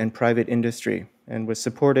security and private industry and was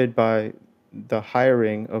supported by the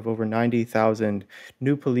hiring of over 90,000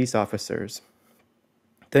 new police officers.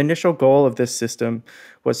 The initial goal of this system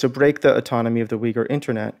was to break the autonomy of the Uyghur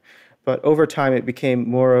internet, but over time it became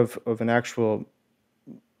more of an actual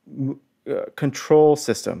control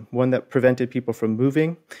system, one that prevented people from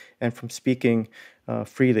moving and from speaking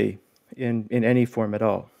freely in any form at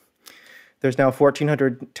all. There's now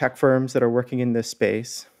 1,400 tech firms that are working in this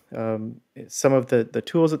space. Some of the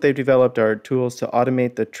tools that they've developed are tools to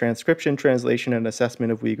automate the transcription, translation, and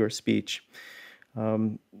assessment of Uyghur speech.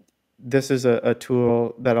 This is a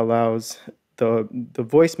tool that allows the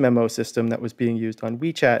voice memo system that was being used on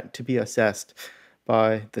WeChat to be assessed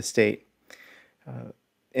by the state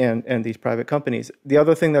and these private companies. The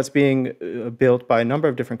other thing that's being built by a number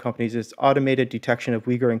of different companies is automated detection of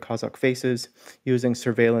Uyghur and Kazakh faces using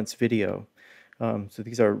surveillance video. So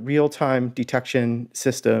these are real-time detection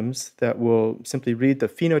systems that will simply read the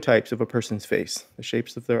phenotypes of a person's face, the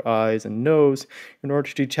shapes of their eyes and nose, in order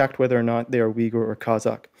to detect whether or not they are Uyghur or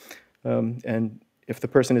Kazakh. And if the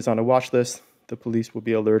person is on a watch list, the police will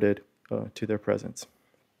be alerted to their presence.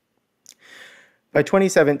 By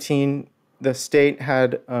 2017, the state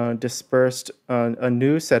had dispersed a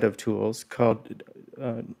new set of tools called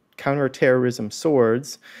counterterrorism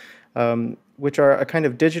swords, which are a kind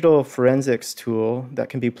of digital forensics tool that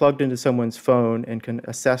can be plugged into someone's phone and can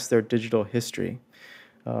assess their digital history.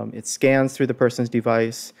 It scans through the person's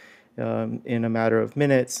device in a matter of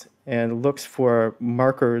minutes and looks for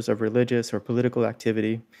markers of religious or political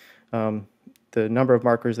activity. The number of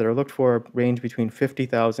markers that are looked for range between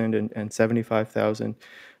 50,000 and 75,000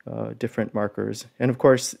 different markers. And of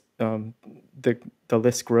course, the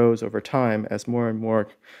list grows over time as more and more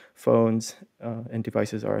phones and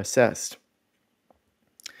devices are assessed.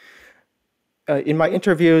 In my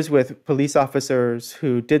interviews with police officers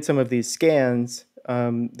who did some of these scans,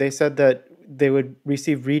 they said that they would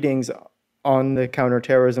receive readings on the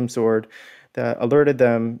counterterrorism sword that alerted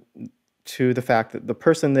them to the fact that the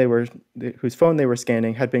person whose phone they were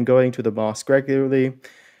scanning had been going to the mosque regularly,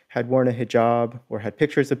 had worn a hijab or had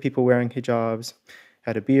pictures of people wearing hijabs,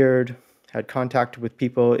 had a beard, had contact with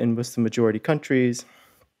people in Muslim-majority countries,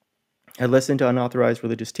 had listened to unauthorized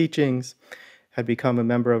religious teachings, had become a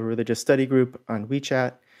member of a religious study group on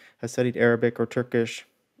WeChat, had studied Arabic or Turkish,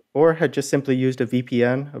 or had just simply used a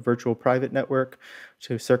VPN, a virtual private network,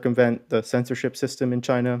 to circumvent the censorship system in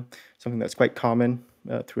China, something that's quite common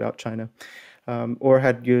throughout China, or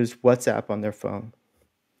had used WhatsApp on their phone.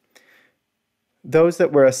 Those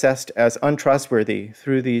that were assessed as untrustworthy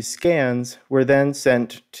through these scans were then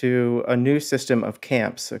sent to a new system of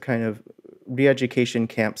camps, a kind of re-education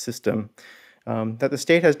camp system that the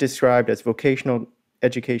state has described as vocational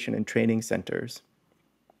education and training centers.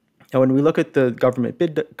 Now, when we look at the government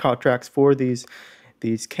bid contracts for these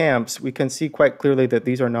camps, we can see quite clearly that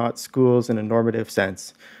these are not schools in a normative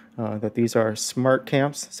sense, that these are smart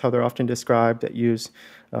camps, that's how they're often described, that use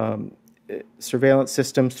surveillance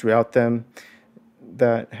systems throughout them,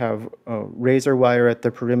 that have razor wire at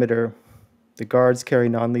the perimeter. The guards carry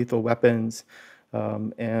non-lethal weapons,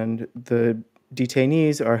 and the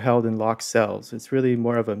detainees are held in locked cells. It's really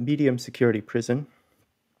more of a medium security prison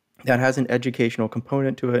that has an educational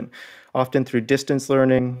component to it, often through distance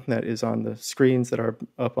learning that is on the screens that are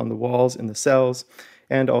up on the walls in the cells,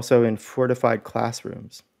 and also in fortified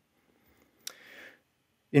classrooms.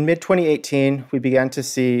 In mid-2018, we began to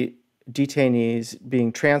see detainees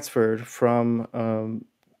being transferred from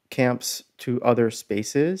camps to other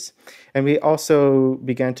spaces. And we also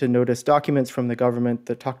began to notice documents from the government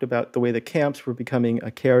that talked about the way the camps were becoming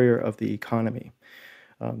a carrier of the economy.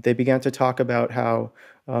 They began to talk about how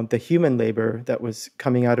the human labor that was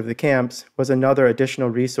coming out of the camps was another additional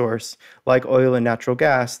resource, like oil and natural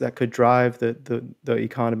gas, that could drive the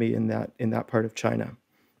economy in that part of China.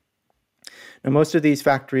 Now, most of these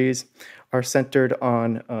factories are centered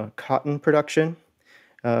on cotton production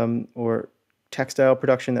or textile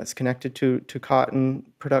production that's connected to cotton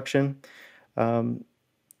production,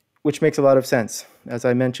 which makes a lot of sense. As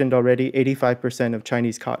I mentioned already, 85% of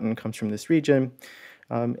Chinese cotton comes from this region.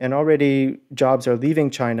 And already jobs are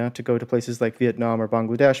leaving China to go to places like Vietnam or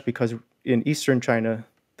Bangladesh because in eastern China,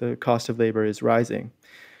 the cost of labor is rising.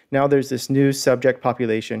 Now there's this new subject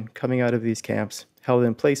population coming out of these camps, held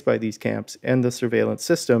in place by these camps, and the surveillance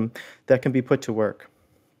system that can be put to work.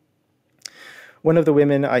 One of the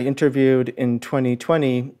women I interviewed in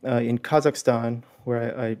 2020 in Kazakhstan,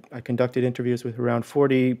 where I conducted interviews with around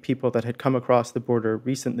 40 people that had come across the border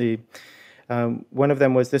recently. One of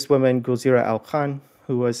them was this woman, Gulzira Al-Khan,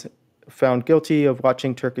 who was found guilty of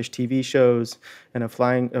watching Turkish TV shows and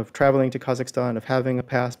of traveling to Kazakhstan, of having a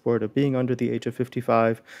passport, of being under the age of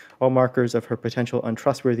 55, all markers of her potential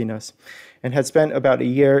untrustworthiness, and had spent about a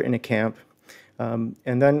year in a camp,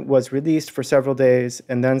 and then was released for several days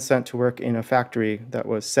and then sent to work in a factory that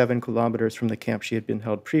was 7 kilometers from the camp she had been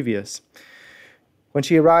held previous. When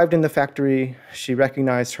she arrived in the factory, she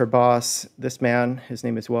recognized her boss, this man, his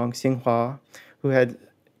name is Wang Xinghua, who had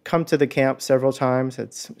come to the camp several times,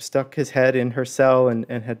 had stuck his head in her cell and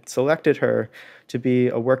had selected her to be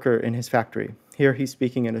a worker in his factory. Here he's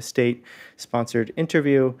speaking in a state-sponsored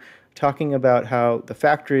interview, talking about how the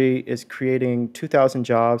factory is creating 2,000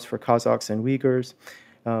 jobs for Kazakhs and Uyghurs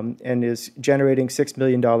and is generating $6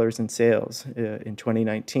 million in sales in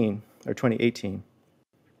 2019 or 2018.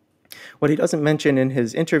 What he doesn't mention in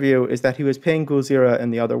his interview is that he was paying Gulzira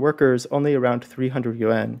and the other workers only around 300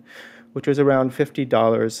 yuan, which was around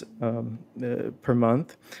 $50 per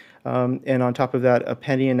month. And on top of that, a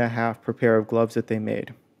penny and a half per pair of gloves that they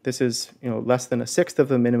made. This is less than a sixth of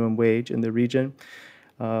the minimum wage in the region.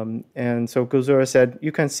 And so Gulzira said,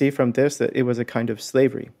 you can see from this that it was a kind of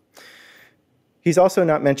slavery. He's also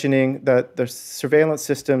not mentioning that the surveillance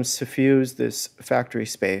systems suffuse this factory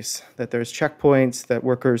space, that there's checkpoints that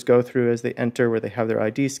workers go through as they enter, where they have their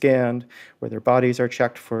ID scanned, where their bodies are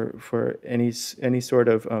checked for any sort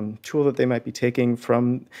of tool that they might be taking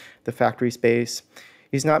from the factory space.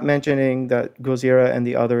 He's not mentioning that Gulzira and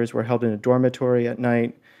the others were held in a dormitory at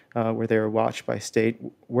night, where they were watched by state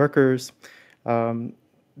workers,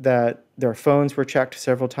 that their phones were checked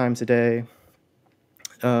several times a day,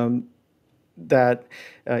 that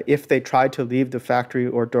if they tried to leave the factory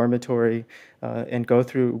or dormitory and go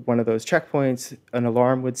through one of those checkpoints, an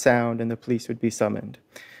alarm would sound and the police would be summoned.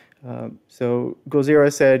 So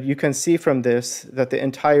Gulzira said, you can see from this that the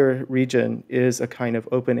entire region is a kind of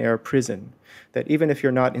open-air prison, that even if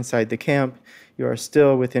you're not inside the camp, you are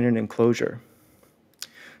still within an enclosure.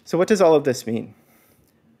 So what does all of this mean?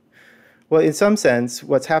 Well, in some sense,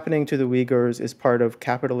 what's happening to the Uyghurs is part of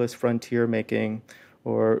capitalist frontier making,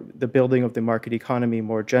 or the building of the market economy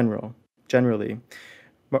more generally.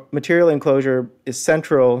 Material enclosure is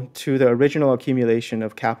central to the original accumulation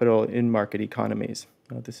of capital in market economies.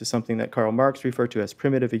 This is something that Karl Marx referred to as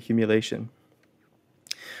primitive accumulation.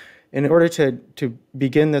 In order to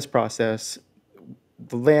begin this process,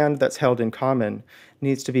 the land that's held in common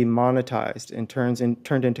needs to be monetized and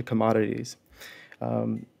turned into commodities.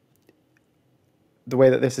 The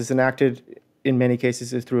way that this is enacted in many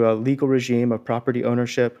cases is through a legal regime of property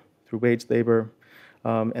ownership, through wage labor,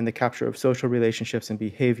 and the capture of social relationships and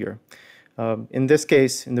behavior. In this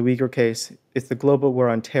case, in the Uyghur case, it's the global war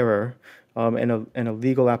on terror and a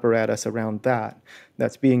legal apparatus around that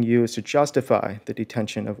that's being used to justify the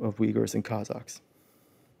detention of Uyghurs and Kazakhs.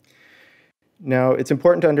 Now, it's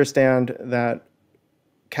important to understand that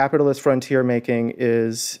capitalist frontier making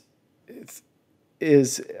is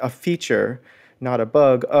a feature, not a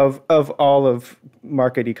bug, of all of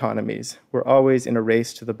market economies. We're always in a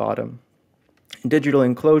race to the bottom. Digital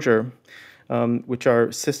enclosure, which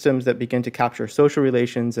are systems that begin to capture social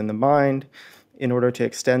relations in the mind in order to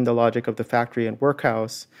extend the logic of the factory and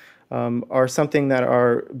workhouse, are something that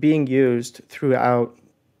are being used throughout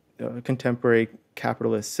contemporary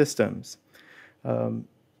capitalist systems.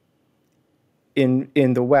 In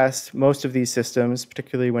the West, most of these systems,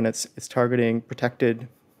 particularly when it's targeting protected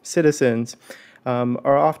citizens,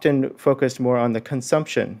 are often focused more on the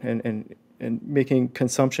consumption and making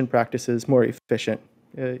consumption practices more efficient,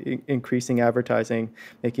 increasing advertising,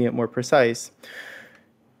 making it more precise.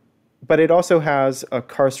 But it also has a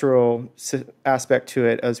carceral aspect to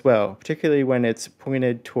it as well, particularly when it's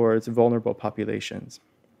pointed towards vulnerable populations.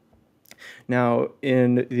 Now,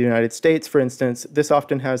 in the United States, for instance, this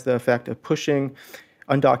often has the effect of pushing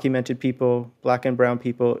undocumented people, black and brown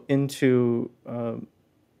people, into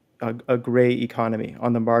a gray economy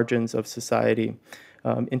on the margins of society,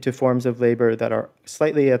 into forms of labor that are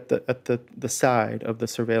slightly at the side of the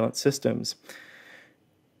surveillance systems.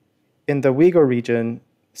 In the Uyghur region,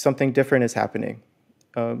 something different is happening.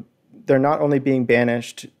 They're not only being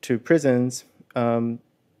banished to prisons, but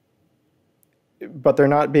they're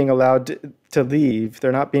not being allowed to leave.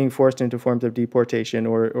 They're not being forced into forms of deportation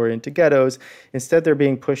or into ghettos. Instead, they're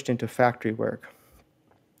being pushed into factory work.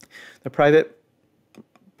 The private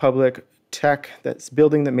public tech that's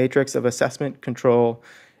building the matrix of assessment, control,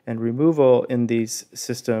 and removal in these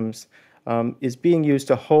systems is being used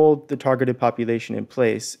to hold the targeted population in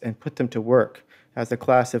place and put them to work as a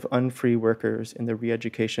class of unfree workers in the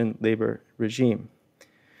re-education labor regime.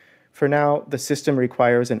 For now, the system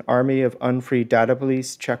requires an army of unfree data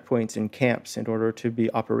police, checkpoints, and camps in order to be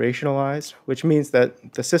operationalized, which means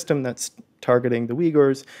that the system that's targeting the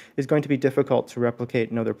Uyghurs is going to be difficult to replicate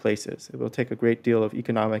in other places. It will take a great deal of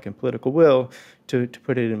economic and political will to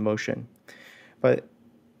put it in motion. But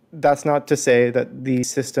that's not to say that these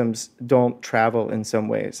systems don't travel in some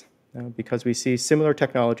ways, because we see similar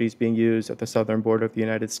technologies being used at the southern border of the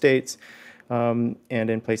United States and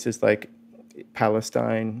in places like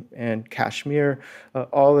Palestine and Kashmir,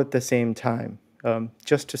 all at the same time,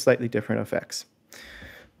 just to slightly different effects.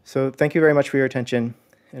 So thank you very much for your attention,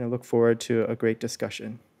 and I look forward to a great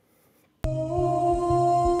discussion.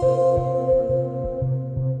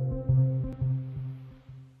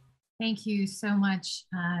 Thank you so much,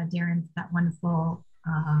 Darren, for that wonderful,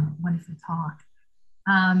 wonderful talk.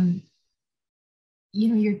 You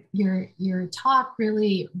know, your talk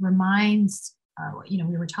really reminds. You know,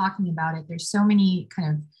 we were talking about it. There's so many kind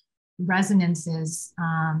of resonances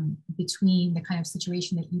between the kind of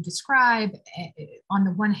situation that you describe. On the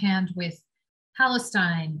one hand, with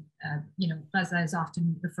Palestine, you know, Gaza is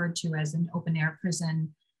often referred to as an open air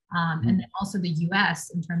prison, and then also the U.S.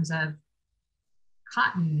 in terms of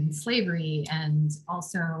cotton and slavery, and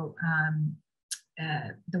also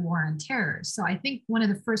the war on terror. So I think one of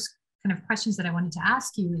the first kind of questions that I wanted to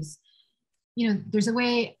ask you is, you know, there's a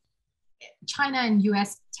way China and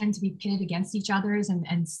US tend to be pitted against each other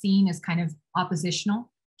and seen as kind of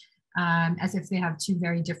oppositional, as if they have two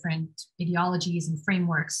very different ideologies and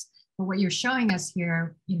frameworks. But what you're showing us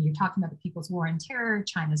here, you know, you're talking about the People's War on Terror,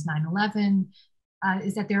 China's 9/11,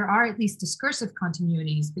 is that there are at least discursive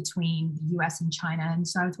continuities between the US and China. And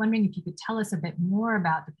so I was wondering if you could tell us a bit more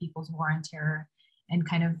about the People's War on Terror and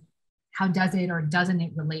kind of how does it or doesn't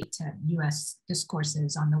it relate to US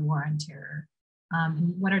discourses on the war on terror?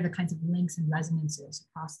 And what are the kinds of links and resonances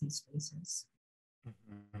across these spaces?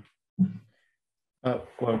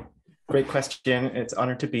 Well, great question. It's an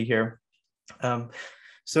honor to be here.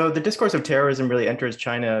 So the discourse of terrorism really enters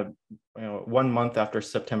China 1 month after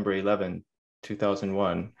September 11,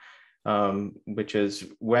 2001, which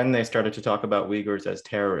is when they started to talk about Uyghurs as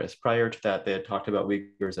terrorists. Prior to that, they had talked about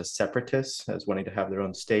Uyghurs as separatists, as wanting to have their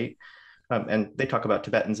own state. And they talk about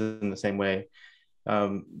Tibetans in the same way.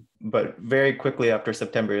 But very quickly after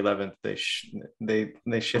September 11th,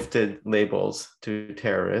 they shifted labels to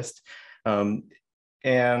terrorist,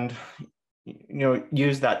 and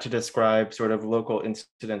used that to describe sort of local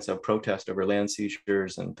incidents of protest over land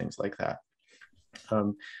seizures and things like that.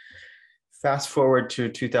 Fast forward to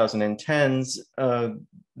 2010s,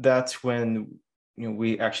 that's when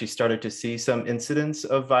we actually started to see some incidents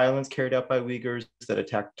of violence carried out by Uyghurs that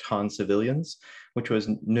attacked Han civilians, which was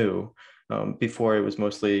new. Before it was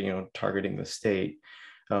mostly, targeting the state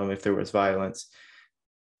if there was violence.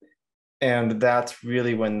 And that's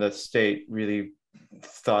really when the state really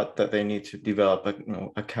thought that they need to develop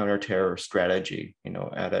a counter-terror strategy,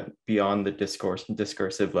 beyond the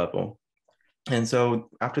discursive level. And so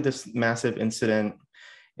after this massive incident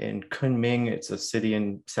in Kunming, it's a city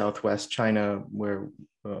in southwest China where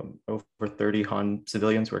over 30 Han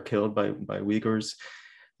civilians were killed by Uyghurs.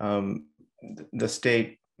 The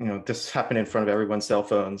state, this happened in front of everyone's cell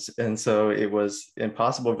phones. And so it was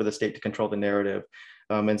impossible for the state to control the narrative.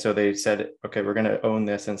 And so they said, okay, we're going to own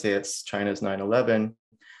this and say it's China's 9/11.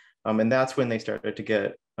 And that's when they started to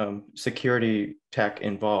get security tech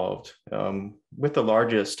involved with the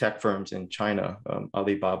largest tech firms in China,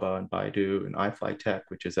 Alibaba and Baidu and iFlyTech,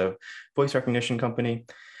 which is a voice recognition company.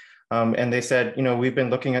 And they said, we've been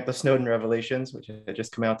looking at the Snowden revelations, which had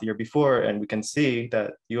just come out the year before, and we can see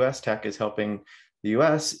that US tech is helping the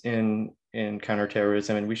US in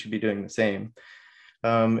counterterrorism, and we should be doing the same.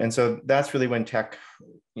 And so that's really when tech,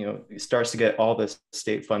 starts to get all this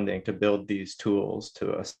state funding to build these tools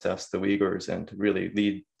to assess the Uyghurs and to really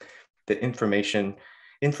lead the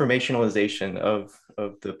informationalization of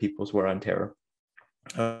the People's War on Terror.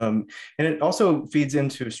 And it also feeds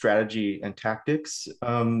into strategy and tactics.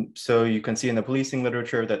 So you can see in the policing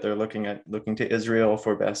literature that they're looking to Israel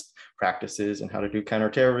for best practices and how to do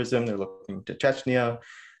counterterrorism. They're looking to Chechnya.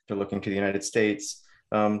 They're looking to the United States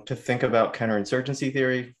to think about counterinsurgency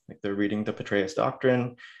theory. Like they're reading the Petraeus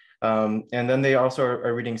Doctrine. And then they also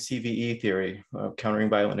are reading CVE theory, countering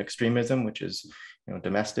violent extremism, which is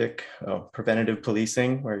domestic preventative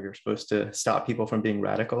policing, where you're supposed to stop people from being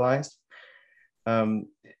radicalized. And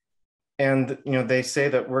they say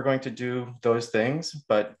that we're going to do those things,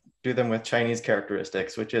 but do them with Chinese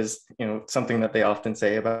characteristics, which is something that they often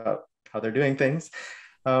say about how they're doing things.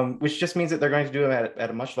 which just means that they're going to do them at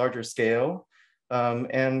a much larger scale.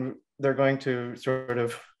 And they're going to sort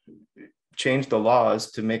of change the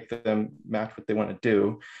laws to make them match what they want to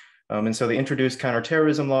do. And so they introduced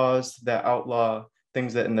counterterrorism laws that outlaw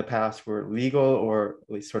things that in the past were legal or at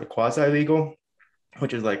least sort of quasi-legal,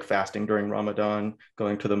 which is like fasting during Ramadan,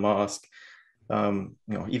 going to the mosque.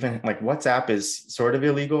 Even like WhatsApp is sort of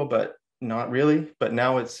illegal, but not really. But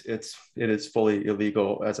now it is fully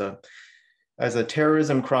illegal as a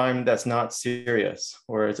terrorism crime that's not serious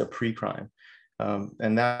or as a pre-crime.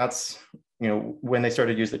 And that's, when they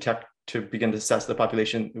started to use the tech to begin to assess the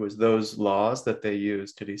population, it was those laws that they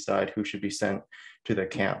used to decide who should be sent to the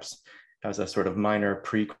camps as a sort of minor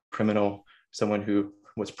pre-criminal, someone who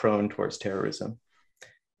was prone towards terrorism.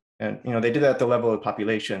 And they did that at the level of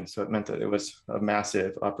population, so it meant that it was a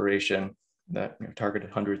massive operation that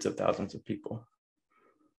targeted hundreds of thousands of people.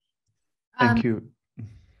 Thank you.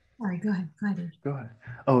 Sorry, go ahead. Go ahead.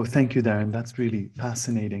 Oh, thank you, Darren. That's really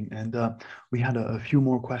fascinating. And we had a few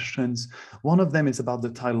more questions. One of them is about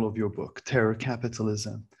the title of your book, Terror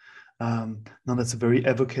Capitalism. Now, that's a very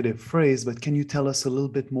evocative phrase, but can you tell us a little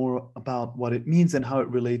bit more about what it means and how it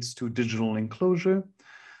relates to digital enclosure?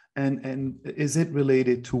 And is it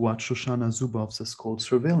related to what Shoshana Zuboff has called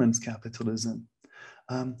surveillance capitalism?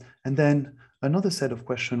 And then another set of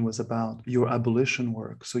questions was about your abolition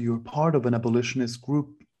work. So you're part of an abolitionist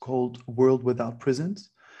group called World Without Prisons.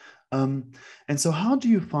 And so how do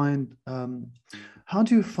you find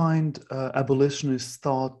abolitionist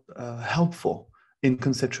thought helpful in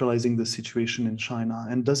conceptualizing the situation in China?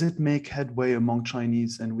 And does it make headway among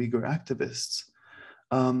Chinese and Uyghur activists?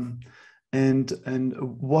 And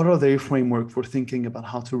what are their framework for thinking about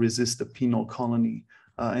how to resist the penal colony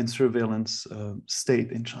and surveillance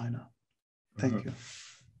state in China? Thank you.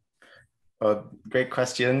 Great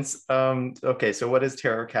questions. Okay, so what is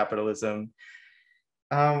terror capitalism?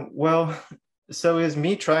 Well, so is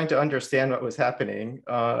me trying to understand what was happening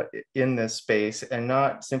in this space and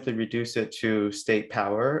not simply reduce it to state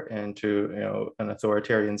power and to an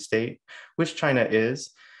authoritarian state, which China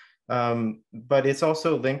is. But it's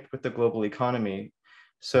also linked with the global economy.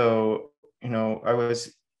 So, I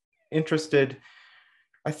was interested,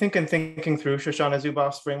 I think, in thinking through Shoshana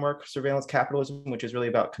Zuboff's framework, surveillance capitalism, which is really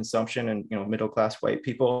about consumption and middle-class white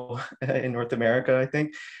people in North America, I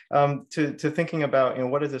think, to thinking about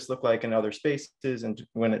what does this look like in other spaces and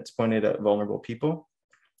when it's pointed at vulnerable people.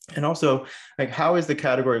 And also, like, how is the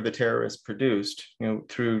category of the terrorist produced,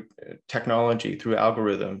 through technology, through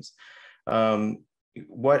algorithms?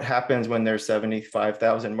 What happens when there's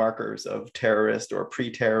 75,000 markers of terrorist or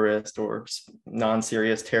pre-terrorist or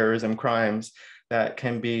non-serious terrorism crimes that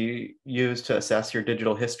can be used to assess your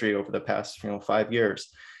digital history over the past 5 years?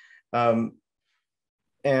 And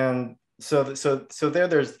so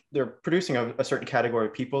they're producing a certain category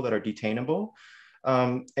of people that are detainable.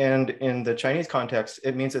 And in the Chinese context,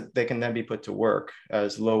 it means that they can then be put to work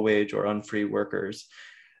as low-wage or unfree workers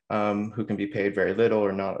who can be paid very little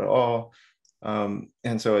or not at all.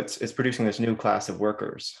 And so it's producing this new class of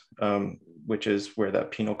workers, which is where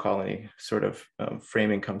that penal colony sort of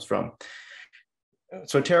framing comes from.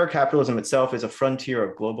 So terror capitalism itself is a frontier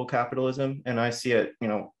of global capitalism. And I see it,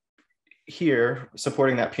 here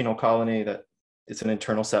supporting that penal colony, that it's an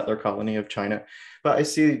internal settler colony of China. But I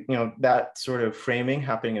see, that sort of framing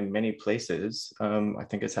happening in many places. I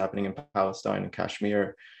think it's happening in Palestine and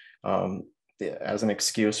Kashmir as an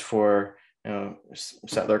excuse for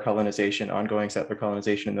settler colonization, ongoing settler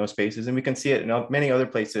colonization in those spaces. And we can see it in many other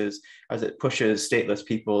places as it pushes stateless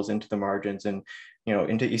peoples into the margins and,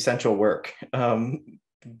 into essential work,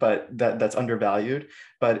 but that's undervalued,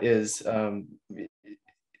 but is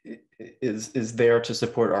there to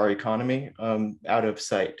support our economy out of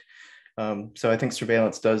sight. So I think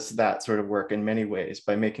surveillance does that sort of work in many ways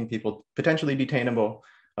by making people potentially detainable.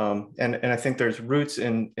 And I think there's roots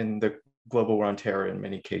in the global war on terror in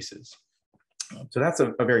many cases. So that's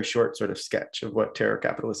a very short sort of sketch of what terror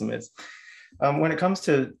capitalism is. When it comes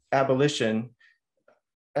to abolition,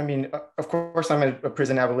 I mean, of course, I'm a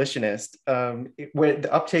prison abolitionist. Where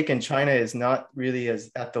the uptake in China is not really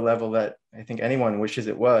at the level that I think anyone wishes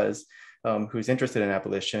it was, who's interested in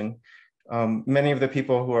abolition. Many of the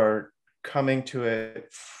people who are coming to it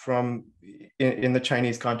from in the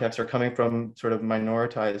Chinese context are coming from sort of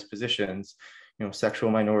minoritized positions, sexual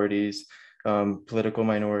minorities, political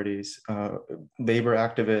minorities, labor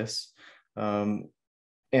activists,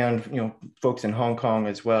 and folks in Hong Kong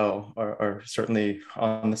as well are certainly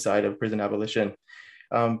on the side of prison abolition.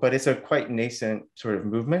 But it's a quite nascent sort of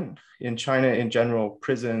movement. In China in general,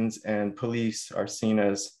 prisons and police are seen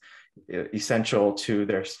as essential to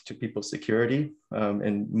people's security.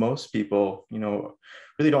 And most people,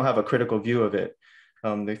 really don't have a critical view of it.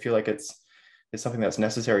 They feel like it's something that's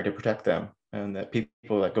necessary to protect them, and that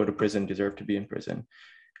people that go to prison deserve to be in prison.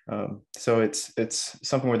 So it's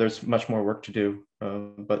something where there's much more work to do,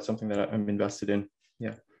 but something that I'm invested in.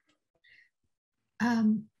 Yeah.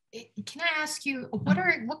 Can I ask you,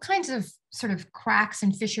 what kinds of sort of cracks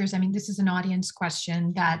and fissures? I mean, this is an audience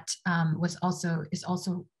question that was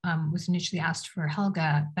initially asked for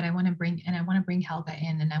Helga, but I want to bring Helga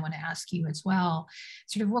in, and I want to ask you as well,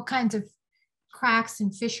 sort of what kinds of cracks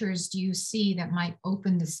and fissures do you see that might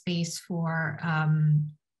open the space for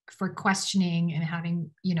questioning and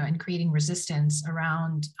having, and creating resistance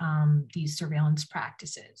around these surveillance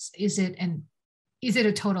practices? Is it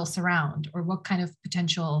a total surround, or what kind of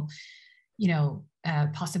potential,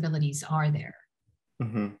 possibilities are there?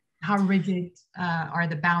 Mm-hmm. How rigid are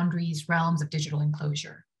the boundaries, realms of digital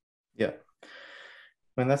enclosure? Yeah,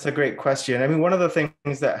 and that's a great question. I mean, one of the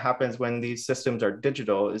things that happens when these systems are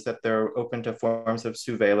digital is that they're open to forms of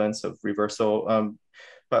surveillance, of reversal.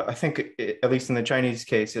 But I think, at least in the Chinese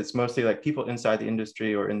case, it's mostly like people inside the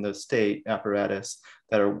industry or in the state apparatus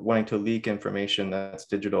that are wanting to leak information that's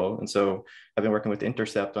digital. And so I've been working with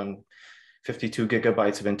Intercept on 52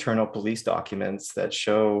 gigabytes of internal police documents that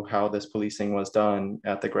show how this policing was done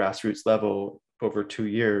at the grassroots level over 2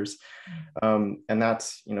 years. And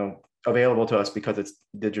that's, available to us because it's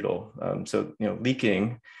digital. So,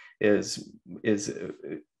 leaking is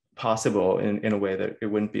possible in a way that it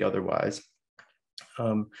wouldn't be otherwise.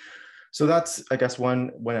 So that's, I guess,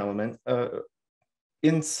 one element.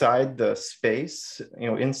 Inside the space,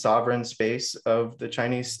 in sovereign space of the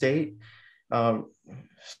Chinese state,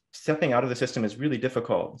 stepping out of the system is really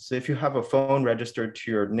difficult. So if you have a phone registered to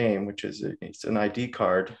your name, which is it's an ID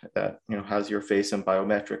card that has your face and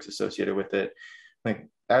biometrics associated with it, like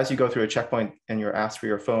as you go through a checkpoint and you're asked for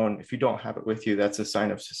your phone, if you don't have it with you, that's a sign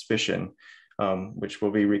of suspicion. Which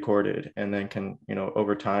will be recorded and then can,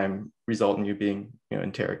 over time result in you being,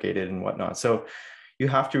 interrogated and whatnot. So you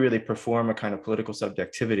have to really perform a kind of political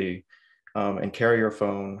subjectivity and carry your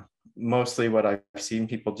phone. Mostly what I've seen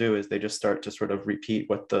people do is they just start to sort of repeat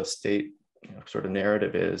what the state sort of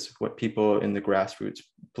narrative is, what people in the grassroots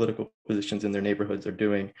political positions in their neighborhoods are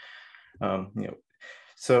doing.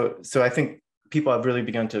 So I think people have really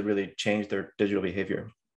begun to really change their digital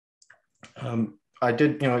behavior. I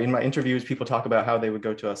did, in my interviews, people talk about how they would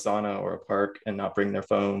go to a sauna or a park and not bring their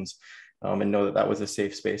phones and know that that was a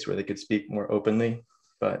safe space where they could speak more openly.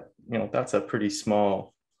 But, that's a pretty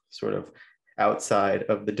small sort of outside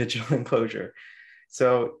of the digital enclosure.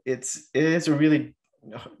 So it is a really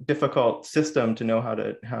difficult system to know how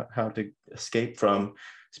to escape from,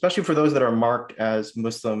 especially for those that are marked as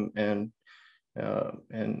Muslim and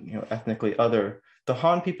ethnically other. The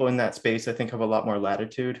Han people in that space, I think, have a lot more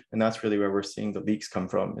latitude, and that's really where we're seeing the leaks come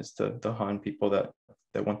from, is the Han people that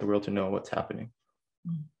want the world to know what's happening.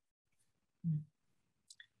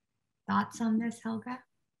 Thoughts on this, Helga?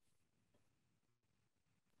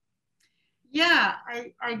 Yeah,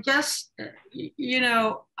 I guess,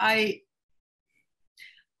 I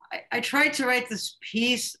tried to write this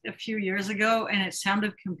piece a few years ago and it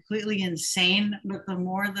sounded completely insane, but the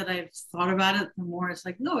more that I've thought about it, the more it's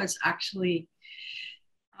like, no, it's actually,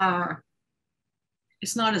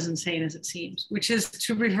 it's not as insane as it seems, which is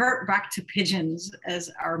to revert back to pigeons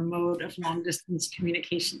as our mode of long distance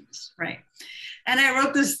communications, right? And I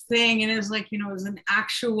wrote this thing and it was like, it was an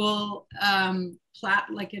actual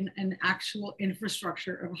an actual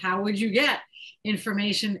infrastructure of how would you get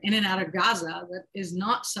information in and out of Gaza that is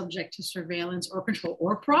not subject to surveillance or control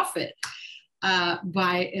or profit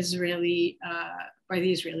by the Israeli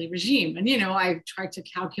regime. And, I tried to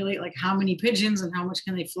calculate like how many pigeons and how much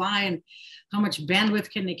can they fly and how much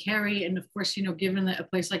bandwidth can they carry. And of course, given that a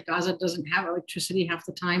place like Gaza doesn't have electricity half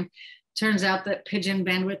the time, turns out that pigeon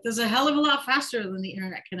bandwidth is a hell of a lot faster than the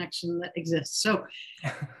internet connection that exists. So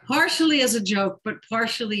partially as a joke, but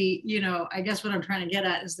partially, I guess what I'm trying to get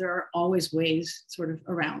at is there are always ways sort of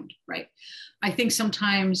around, right? I think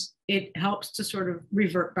sometimes it helps to sort of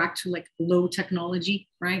revert back to like low technology,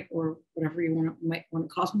 right? Or whatever you might want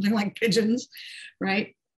to call something like pigeons,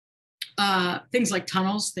 right? Things like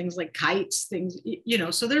tunnels, things like kites, things,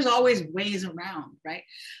 so there's always ways around, right?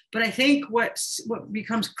 But I think what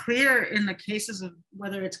becomes clear in the cases of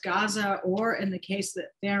whether it's Gaza or in the case that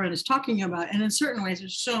Darren is talking about, and in certain ways,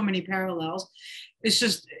 there's so many parallels.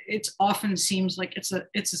 It often seems like it's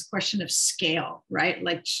this question of scale, right?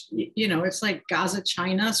 Like, it's like Gaza,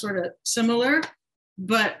 China, sort of similar,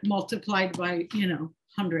 but multiplied by,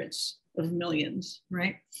 hundreds of millions,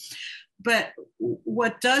 right? But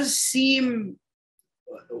what does seem,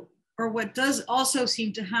 or what does also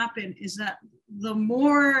seem to happen is that the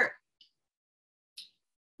more,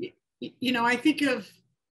 you know, I think of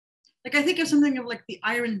something of like the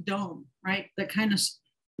Iron Dome, right? That kind of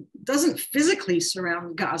doesn't physically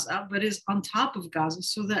surround Gaza, but is on top of Gaza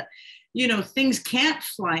so that, you know, things can't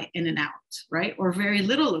fly in and out, right? Or very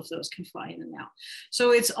little of those can fly in and out.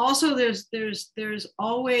 So it's also, there's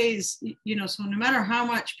always, you know, so no matter how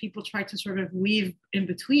much people try to sort of weave in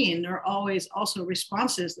between, there are always also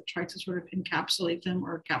responses that try to sort of encapsulate them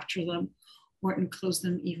or capture them or enclose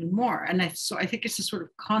them even more. And so I think it's a sort of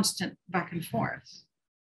constant back and forth.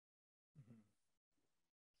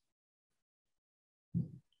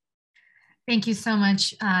 Thank you so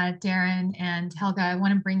much, Darren and Helga. I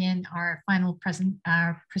want to bring in our final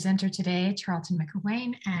presenter today, Charlton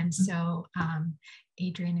McElwain. And so,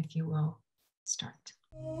 Adrien, if you will start.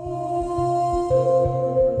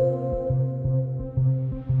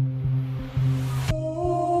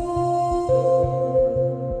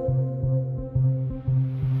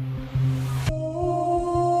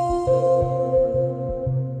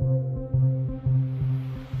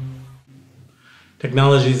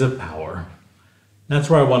 Technologies of power. That's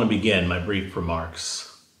where I want to begin my brief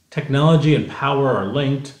remarks. Technology and power are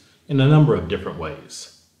linked in a number of different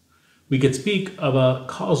ways. We could speak of a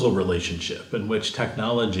causal relationship in which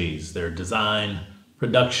technologies, their design,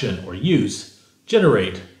 production, or use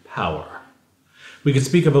generate power. We could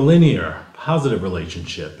speak of a linear, positive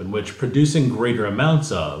relationship in which producing greater amounts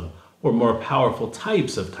of or more powerful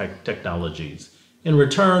types of technologies in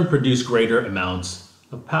return produce greater amounts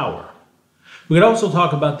of power. We could also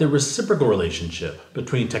talk about the reciprocal relationship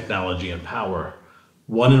between technology and power,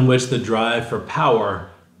 one in which the drive for power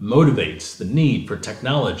motivates the need for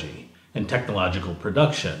technology and technological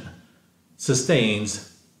production,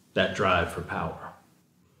 sustains that drive for power.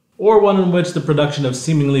 Or one in which the production of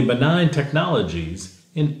seemingly benign technologies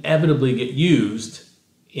inevitably get used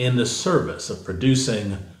in the service of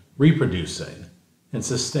producing, reproducing, and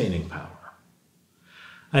sustaining power.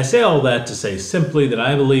 I say all that to say simply that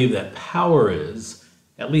I believe that power is,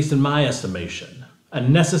 at least in my estimation, a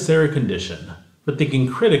necessary condition for thinking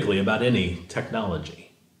critically about any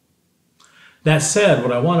technology. That said,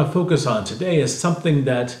 what I want to focus on today is something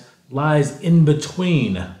that lies in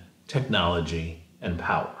between technology and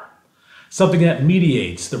power, something that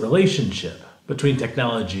mediates the relationship between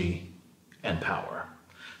technology and power,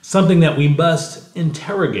 something that we must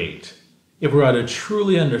interrogate if we are to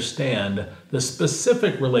truly understand the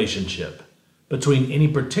specific relationship between any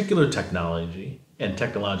particular technology and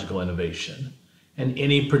technological innovation and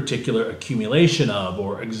any particular accumulation of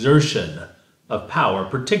or exertion of power,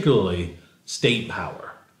 particularly state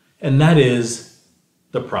power. And that is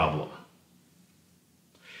the problem.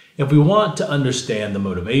 If we want to understand the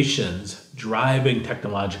motivations driving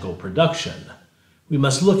technological production, we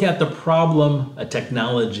must look at the problem a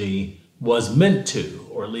technology was meant to,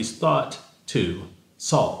 or at least thought to,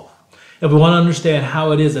 solve. If we want to understand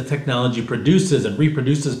how it is that technology produces and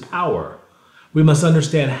reproduces power, we must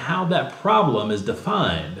understand how that problem is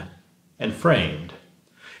defined and framed.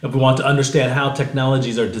 If we want to understand how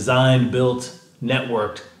technologies are designed, built,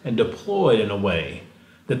 networked, and deployed in a way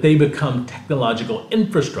that they become technological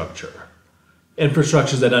infrastructures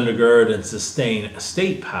that undergird and sustain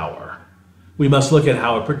state power, we must look at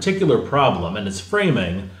how a particular problem and its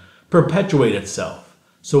framing perpetuate itself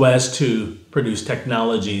so as to produce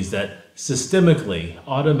technologies that systemically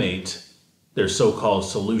automate their so-called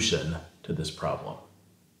solution to this problem.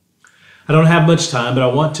 I don't have much time, but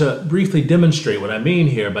I want to briefly demonstrate what I mean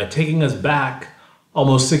here by taking us back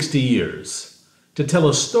almost 60 years to tell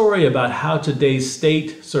a story about how today's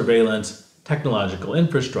state surveillance technological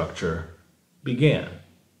infrastructure began,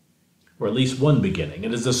 or at least one beginning.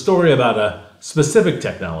 It is a story about a specific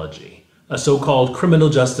technology, a so-called criminal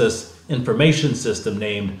justice information system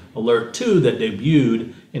named Alert 2 that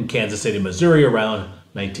debuted in Kansas City, Missouri around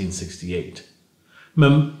 1968.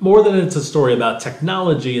 More than it's a story about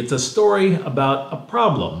technology, it's a story about a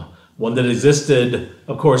problem, one that existed,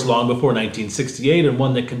 of course, long before 1968 and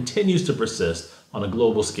one that continues to persist on a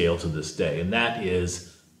global scale to this day, and that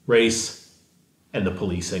is race and the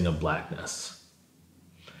policing of blackness.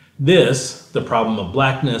 This, the problem of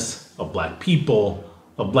blackness, of black people,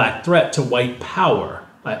 of black threat to white power,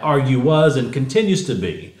 I argue was and continues to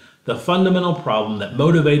be the fundamental problem that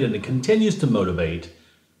motivated and continues to motivate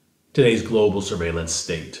today's global surveillance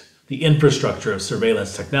state, the infrastructure of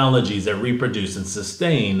surveillance technologies that reproduce and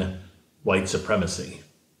sustain white supremacy.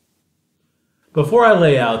 Before I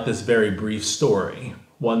lay out this very brief story,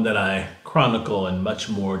 one that I chronicle in much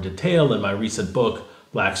more detail in my recent book,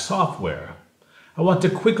 Black Software, I want to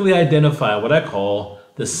quickly identify what I call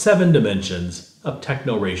the 7 dimensions of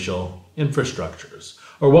techno-racial infrastructures,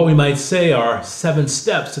 or what we might say are 7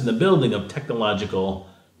 steps in the building of technological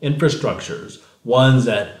infrastructures, ones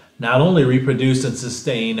that not only reproduce and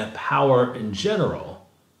sustain power in general,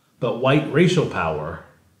 but white racial power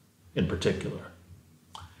in particular.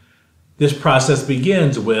 This process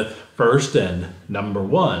begins with, first and number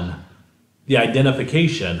 1, the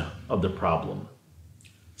identification of the problem.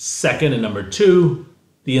 Second and number 2,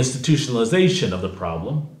 the institutionalization of the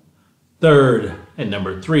problem. Third and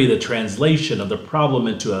number 3, the translation of the problem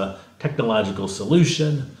into a technological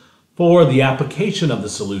solution. 4, the application of the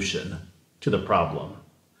solution to the problem.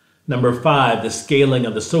 Number 5, the scaling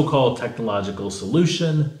of the so-called technological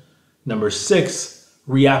solution. Number 6,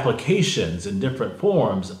 reapplications in different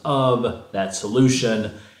forms of that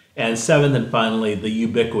solution. And 7th and finally, the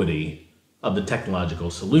ubiquity of the technological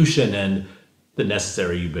solution and the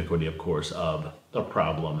necessary ubiquity, of course, of the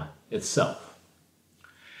problem itself.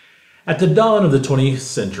 At the dawn of the 20th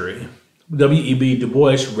century, W.E.B. Du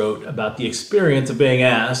Bois wrote about the experience of being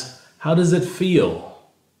asked, how does it feel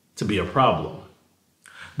to be a problem?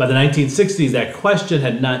 By the 1960s, that question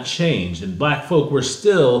had not changed, and black folk were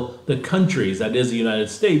still the country's, that is the United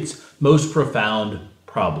States, most profound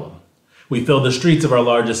problem. We filled the streets of our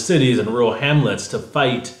largest cities and rural hamlets to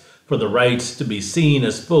fight for the right to be seen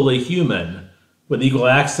as fully human, with equal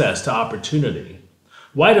access to opportunity.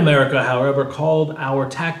 White America, however, called our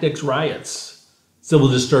tactics riots, civil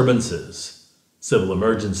disturbances, civil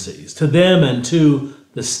emergencies. To them and to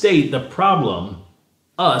the state, the problem,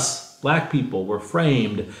 us, black people, were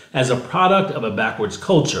framed as a product of a backwards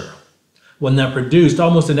culture, one that produced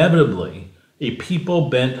almost inevitably a people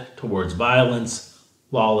bent towards violence,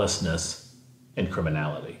 lawlessness, and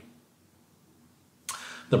criminality.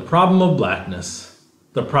 The problem of blackness,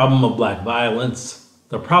 the problem of black violence,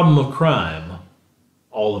 the problem of crime,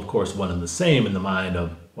 all of course one and the same in the mind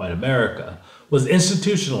of white America, was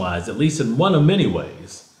institutionalized, at least in one of many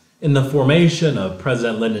ways, in the formation of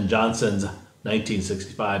President Lyndon Johnson's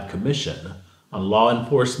 1965 Commission on Law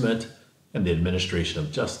Enforcement and the Administration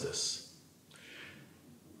of Justice.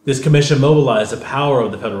 This commission mobilized the power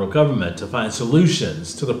of the federal government to find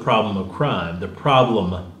solutions to the problem of crime, the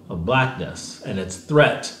problem of blackness, and its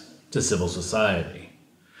threat to civil society.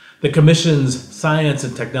 The commission's Science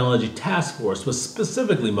and Technology Task Force was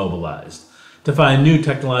specifically mobilized to find new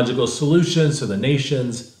technological solutions to the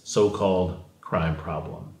nation's so-called crime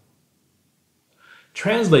problem.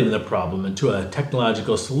 Translating the problem into a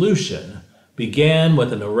technological solution began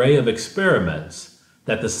with an array of experiments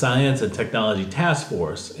that the Science and Technology Task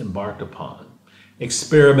Force embarked upon.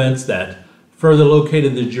 Experiments that further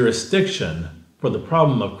located the jurisdiction for the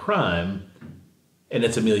problem of crime and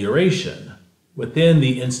its amelioration within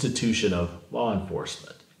the institution of law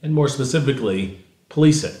enforcement, and more specifically,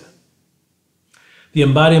 policing. The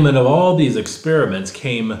embodiment of all these experiments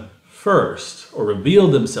came first, or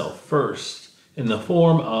revealed themselves first, in the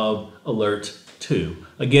form of Alert 2,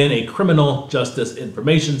 again a criminal justice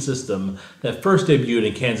information system that first debuted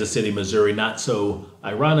in Kansas City, Missouri, not so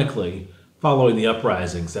ironically, following the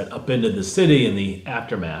uprisings that upended the city in the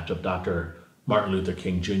aftermath of Dr. Martin Luther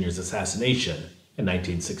King Jr.'s assassination in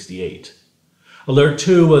 1968. Alert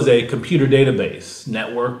 2 was a computer database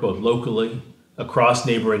network both locally, across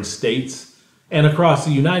neighboring states, and across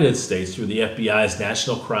the United States through the FBI's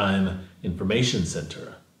National Crime Information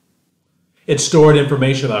Center. It stored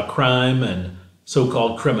information about crime and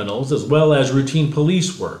so-called criminals, as well as routine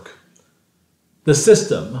police work. The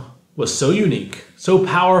system was so unique, so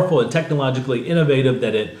powerful and technologically innovative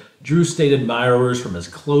that it drew state admirers from as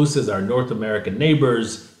close as our North American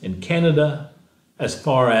neighbors in Canada, as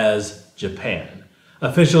far as Japan,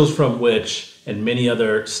 officials from which and many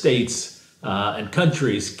other states and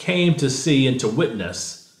countries came to see and to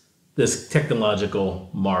witness this technological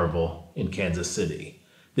marvel in Kansas City,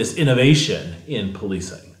 this innovation in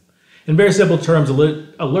policing. In very simple terms,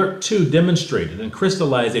 Alert 2 demonstrated and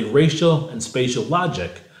crystallized a racial and spatial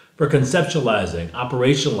logic for conceptualizing,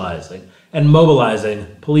 operationalizing, and mobilizing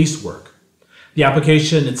police work. The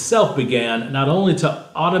application itself began not only to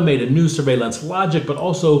automate a new surveillance logic, but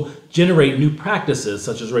also generate new practices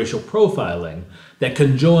such as racial profiling that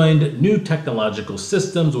conjoined new technological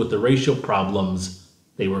systems with the racial problems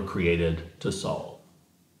they were created to solve.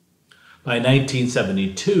 By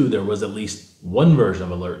 1972, there was at least one version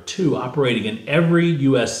of Alert 2 operating in every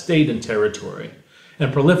U.S. state and territory,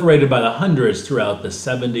 and proliferated by the hundreds throughout the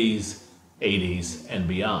 70s, 80s, and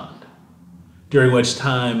beyond, during which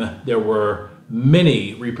time there were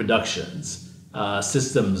many reproductions,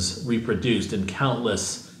 systems reproduced in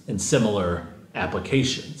countless and similar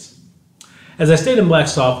applications. As I state in Black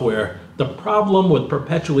Software, the problem with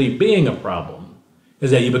perpetually being a problem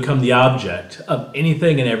is that you become the object of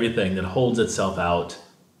anything and everything that holds itself out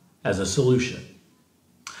as a solution.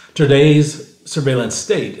 Today's surveillance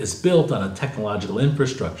state is built on a technological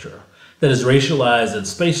infrastructure that is racialized and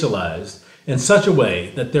spatialized in such a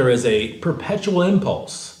way that there is a perpetual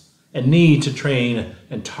impulse and need to train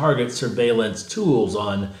and target surveillance tools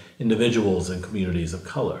on individuals and communities of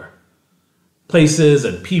color. Places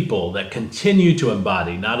and people that continue to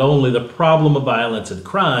embody not only the problem of violence and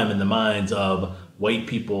crime in the minds of white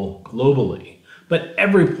people globally, but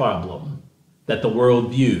every problem that the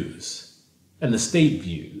world views and the state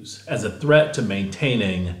views as a threat to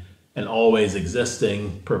maintaining an always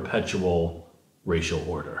existing perpetual racial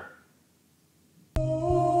order.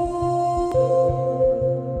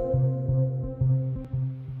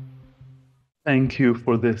 Thank you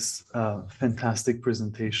for this fantastic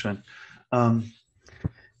presentation.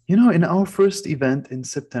 In our first event in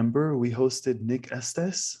September, we hosted Nick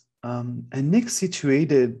Estes, and Nick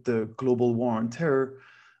situated the global war on terror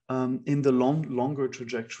in the longer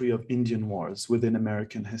trajectory of Indian wars within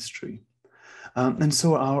American history. And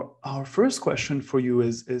so our first question for you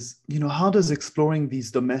is, how does exploring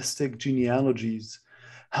these domestic genealogies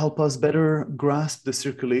help us better grasp the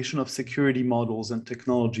circulation of security models and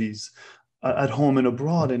technologies at home and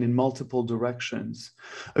abroad and in multiple directions?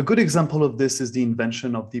 A good example of this is the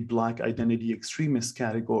invention of the Black identity extremist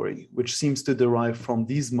category, which seems to derive from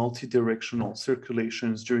these multi-directional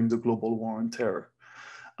circulations during the global war on terror.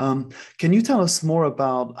 Can you tell us more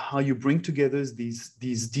about how you bring together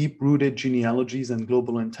these deep-rooted genealogies and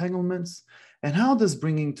global entanglements? And how does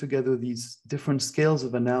bringing together these different scales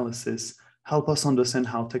of analysis help us understand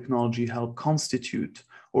how technology help constitute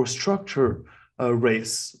or structure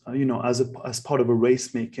race, as part of a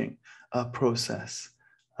race-making process?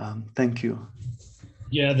 Thank you.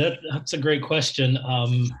 Yeah, that's a great question,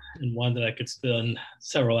 and one that I could spend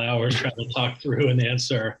several hours trying to talk through and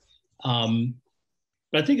answer.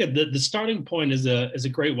 But I think the starting point is a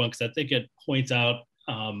great one, because I think it points out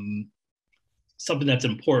something that's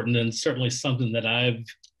important, and certainly something that I've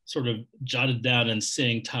sort of jotted down and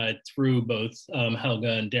seeing tied through both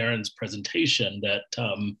Helga and Darren's presentation that,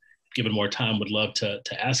 given more time, would love to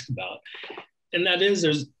ask about. And that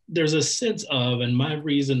is, there's a sense of, and my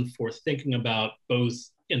reason for thinking about both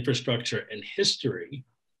infrastructure and history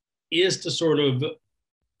is to sort of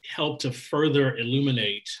help to further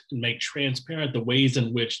illuminate and make transparent the ways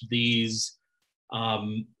in which these,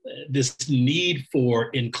 this need for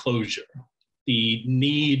enclosure, the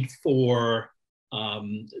need for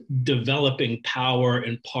developing power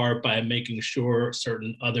in part by making sure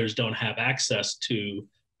certain others don't have access to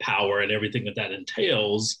power and everything that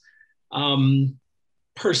entails,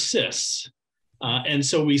 persists. And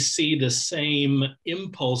so we see the same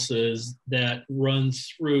impulses that run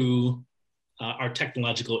through our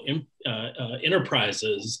technological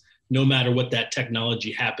enterprises, no matter what that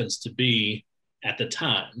technology happens to be at the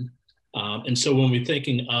time. And so when we're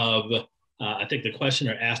thinking of, I think the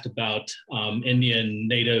questioner asked about Indian,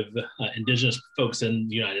 Native, Indigenous folks in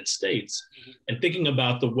the United States, and thinking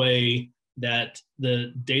about the way that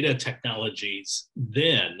the data technologies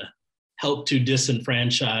then help to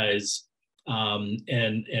disenfranchise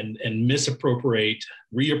and misappropriate,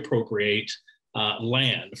 reappropriate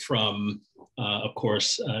land from, of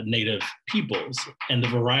course, Native peoples, and the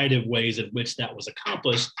variety of ways in which that was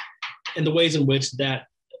accomplished, and the ways in which that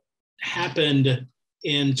happened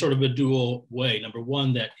in sort of a dual way. Number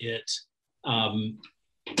one, that it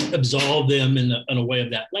absolved them in a way of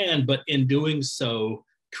that land, but in doing so,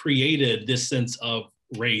 created this sense of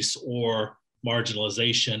race or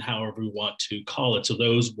marginalization, however we want to call it. So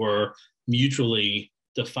those were mutually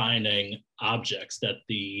defining objects, that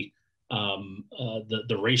the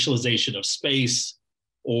racialization of space,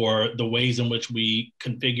 or the ways in which we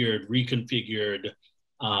configured, reconfigured,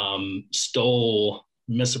 stole,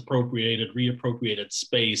 misappropriated, reappropriated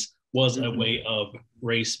space, was a way of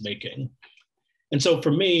race making. And so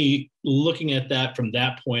for me, looking at that from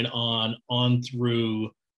that point on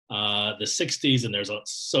through the 60s, and there's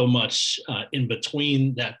so much in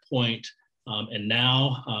between that point and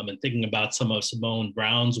now, and thinking about some of Simone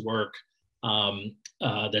Brown's work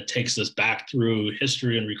that takes us back through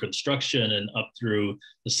history and Reconstruction and up through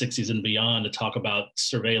the 60s and beyond, to talk about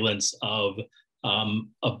surveillance of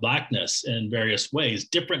Blackness in various ways,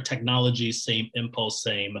 different technologies, same impulse,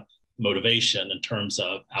 same motivation in terms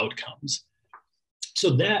of outcomes. So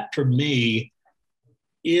that, for me,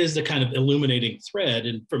 is the kind of illuminating thread.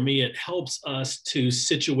 And for me, it helps us to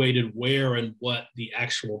situate it where and what the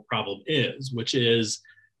actual problem is, which is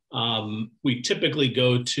we typically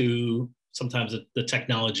go to sometimes the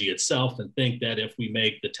technology itself and think that if we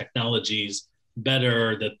make the technologies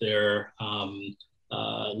better, that they're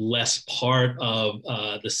less part of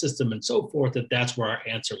the system and so forth, that's where our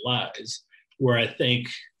answer lies. Where I think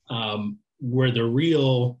where the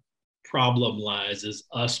real problem lies is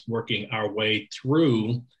us working our way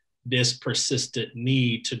through this persistent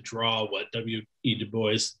need to draw what W.E. Du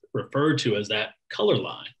Bois referred to as that color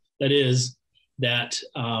line. That is that,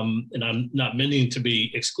 and I'm not meaning to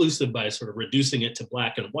be exclusive by sort of reducing it to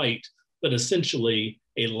black and white, but essentially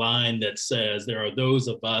a line that says there are those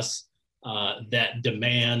of us that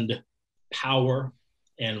demand power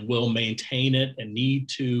and will maintain it and need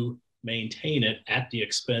to maintain it at the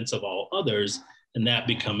expense of all others, and that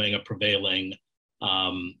becoming a prevailing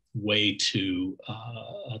way to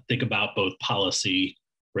think about both policy,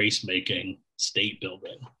 race making, state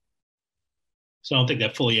building. So I don't think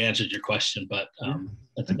that fully answered your question, but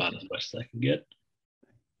that's about as much as I can get.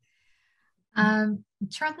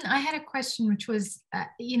 Charlton, I had a question, which was,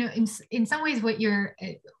 you know, in some ways what you're,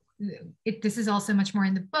 this is also much more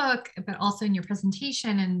in the book, but also in your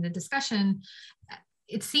presentation and the discussion,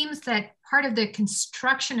 it seems that part of the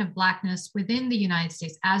construction of Blackness within the United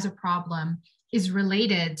States as a problem is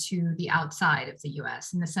related to the outside of the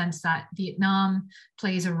US, in the sense that Vietnam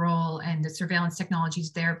plays a role and the surveillance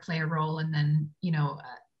technologies there play a role, and then, you know,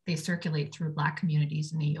 they circulate through Black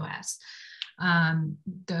communities in the US.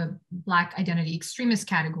 The Black identity extremist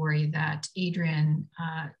category that Adrien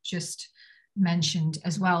just mentioned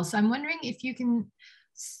as well. So I'm wondering if you can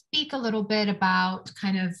speak a little bit about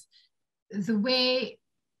kind of the way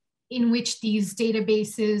in which these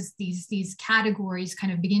databases, these categories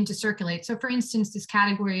kind of begin to circulate. So for instance, this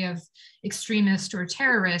category of extremist or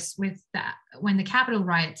terrorist, with that, when the Capitol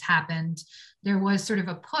riots happened, there was sort of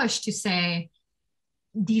a push to say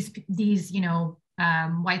these you know,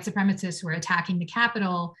 white supremacists who are attacking the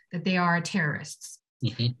Capitol, that they are terrorists.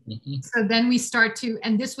 So then we start to,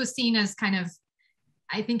 and this was seen as kind of,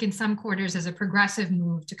 I think in some quarters as a progressive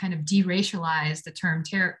move to kind of deracialize the term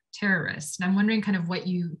terrorist. And I'm wondering kind of what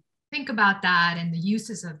you think about that and the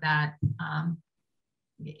uses of that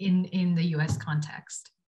in the US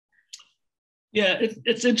context. Yeah,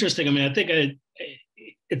 it's interesting. I mean, I think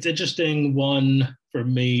it's interesting, one, for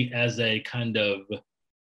me as a kind of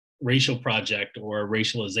racial project or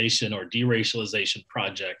racialization or deracialization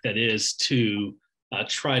project, that is to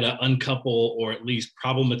try to uncouple or at least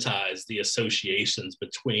problematize the associations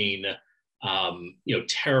between you know,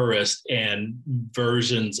 terrorists and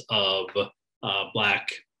versions of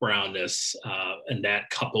Black brownness, and that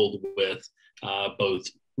coupled with both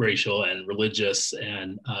racial and religious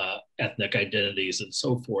and ethnic identities and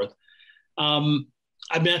so forth. I mean,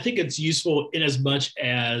 I think it's useful in as much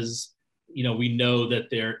as, you know, we know that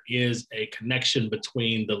there is a connection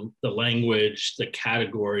between the language, the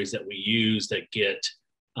categories that we use that get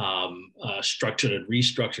structured and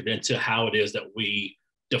restructured into how it is that we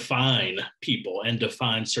define people and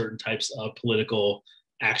define certain types of political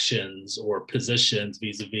actions or positions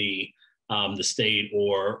vis-a-vis the state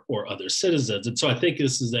or other citizens. And so I think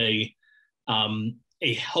this is a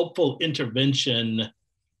helpful intervention,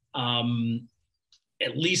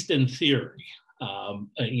 at least in theory.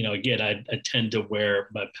 You know, again, I tend to wear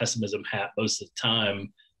my pessimism hat most of the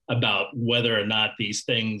time about whether or not these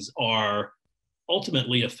things are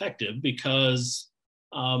ultimately effective, because,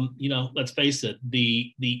 you know, let's face it,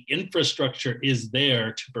 the infrastructure is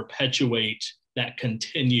there to perpetuate that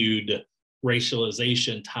continued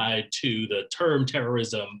racialization tied to the term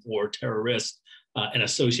terrorism or terrorist and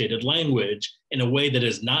associated language in a way that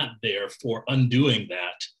is not there for undoing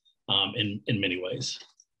that in many ways.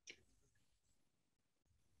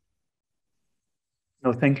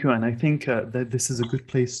 No, thank you. And I think that this is a good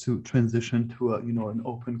place to transition to you know, an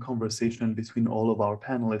open conversation between all of our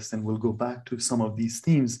panelists, and we'll go back to some of these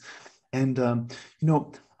themes. And you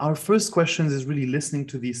know, our first question is really listening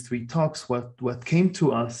to these three talks. What came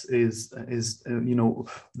to us is you know,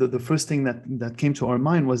 the first thing that came to our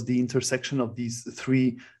mind was the intersection of these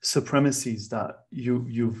three supremacies that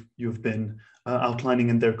you've been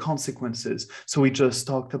outlining and their consequences. So we just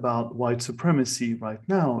talked about white supremacy right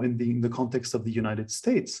now in the context of the United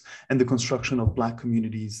States and the construction of Black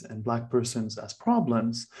communities and Black persons as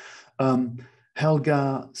problems.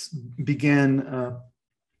 Helga began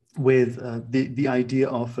with the idea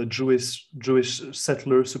of a Jewish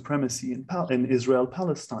settler supremacy in Israel,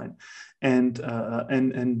 Palestine. And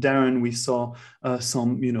Darren, we saw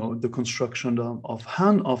some, you know, the construction of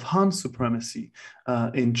Han supremacy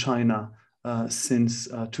in China since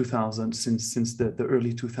 2000, since the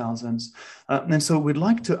early 2000s. And so we'd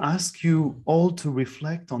like to ask you all to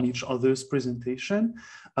reflect on each other's presentation.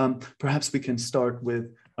 Perhaps we can start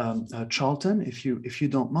with Charlton, if you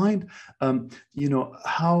don't mind. You know,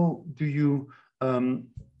 how do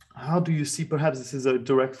how do you see, perhaps this is a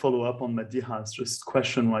direct follow-up on Madiha's just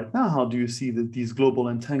question right now, how do you see these global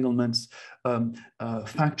entanglements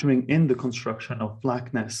factoring in the construction of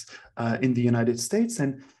Blackness in the United States?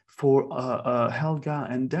 And for Helga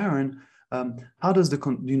and Darren, how does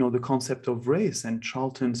the concept of race and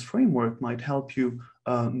Charlton's framework might help you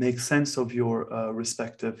make sense of your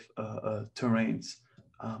respective terrains?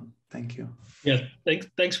 Thank you. Yeah,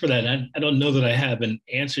 thanks for that. I don't know that I have an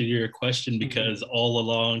answer to your question, because all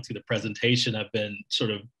along through the presentation, I've been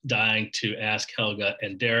sort of dying to ask Helga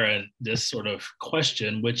and Darren this sort of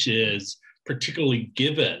question, which is particularly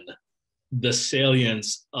given the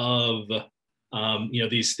salience of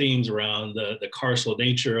these themes around the carceral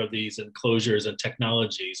nature of these enclosures and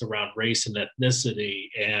technologies around race and ethnicity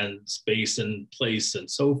and space and place and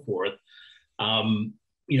so forth.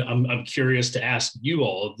 I'm curious to ask you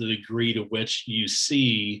all the degree to which you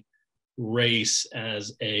see race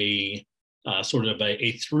as a sort of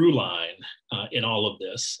a through line in all of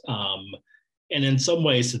this. And in some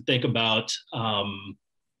ways to think about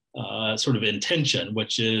sort of intention,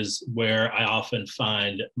 which is where I often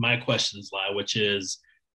find my questions lie, which is,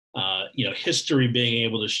 history being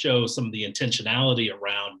able to show some of the intentionality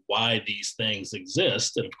around why these things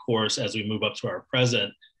exist. And of course, as we move up to our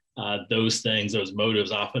present, those things, those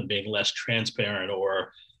motives often being less transparent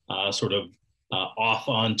or sort of off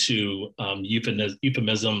onto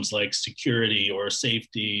euphemisms like security or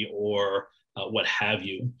safety or what have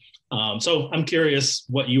you. So I'm curious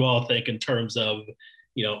what you all think in terms of,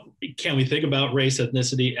 can we think about race,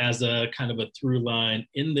 ethnicity as a kind of a through line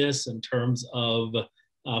in this in terms of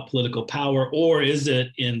political power, or is it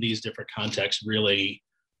in these different contexts really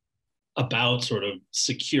about sort of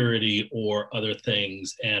security or other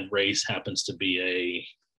things, and race happens to be a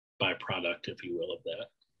byproduct, if you will, of that?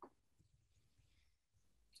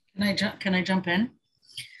 Can I jump in?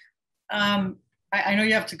 I know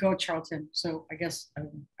you have to go, Charlton, so I guess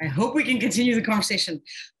I hope we can continue the conversation.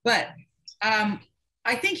 But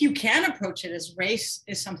I think you can approach it as race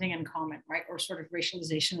is something in common, right? Or sort of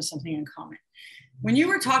racialization is something in common. When you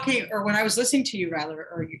were talking, or when I was listening to you rather,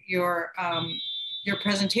 or your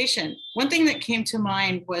presentation, one thing that came to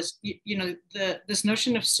mind was, this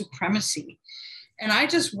notion of supremacy. And I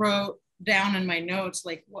just wrote down in my notes,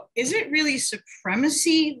 like, well, is it really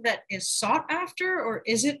supremacy that is sought after, or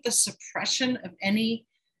is it the suppression of any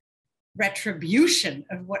retribution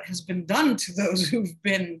of what has been done to those who've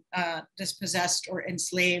been dispossessed or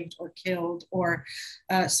enslaved or killed or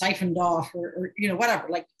siphoned off or whatever,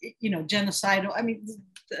 like, genocidal? I mean,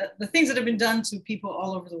 the things that have been done to people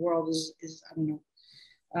all over the world is I don't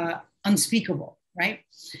know, unspeakable, right?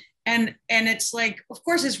 And it's like, of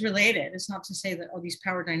course it's related. It's not to say that all these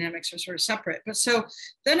power dynamics are sort of separate. But so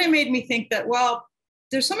then it made me think that, well,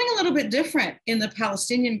 there's something a little bit different in the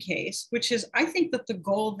Palestinian case, which is, I think that the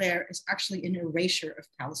goal there is actually an erasure of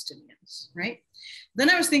Palestinians, right? Then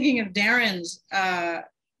I was thinking of Darren's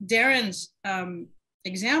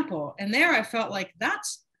example. And there I felt like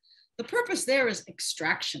that's, the purpose there is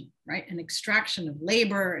extraction, right? An extraction of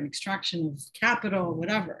labor, an extraction of capital,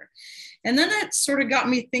 whatever. And then it sort of got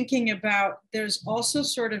me thinking about, there's also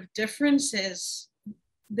sort of differences.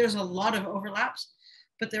 There's a lot of overlaps,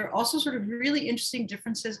 but there are also sort of really interesting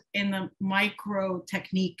differences in the micro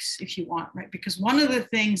techniques, if you want, right? Because one of the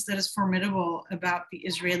things that is formidable about the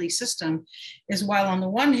Israeli system is, while on the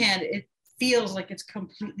one hand, it feels like it's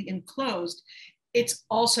completely enclosed, it's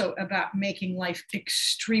also about making life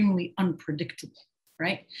extremely unpredictable,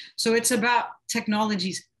 right? So it's about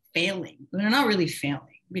technologies failing. They're not really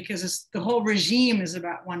failing, because the whole regime is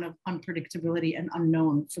about one of unpredictability and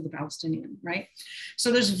unknown for the Palestinian, right?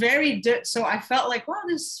 So there's so I felt like, wow,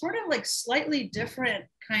 there's sort of like slightly different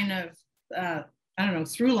kind of, I don't know,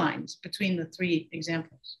 through lines between the three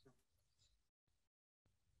examples.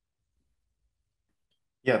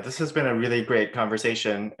 Yeah, this has been a really great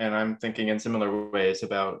conversation, and I'm thinking in similar ways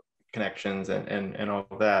about connections and all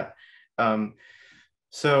of that.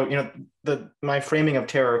 So, my framing of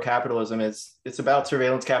terror capitalism it's about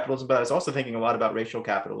surveillance capitalism, but I was also thinking a lot about racial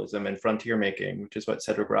capitalism and frontier making, which is what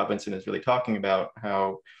Cedric Robinson is really talking about,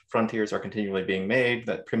 how frontiers are continually being made,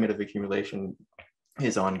 that primitive accumulation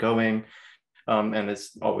is ongoing, and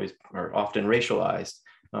is always or often racialized,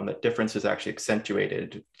 that difference is actually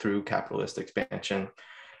accentuated through capitalist expansion.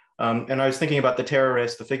 And I was thinking about the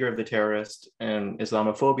terrorist, the figure of the terrorist, and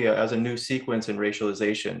Islamophobia as a new sequence in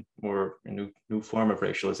racialization, or a new form of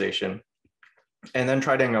racialization. And then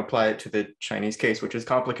try to apply it to the Chinese case, which is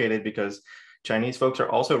complicated because Chinese folks are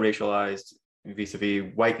also racialized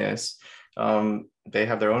vis-a-vis whiteness. They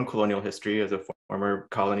have their own colonial history as a former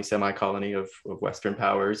colony, semi-colony of Western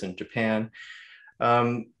powers in Japan.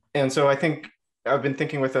 And so I think I've been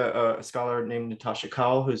thinking with a scholar named Natasha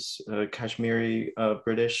Kaul, who's a Kashmiri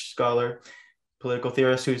British scholar, political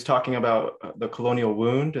theorist, who's talking about the colonial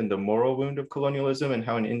wound and the moral wound of colonialism, and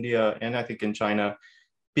how in India and I think in China,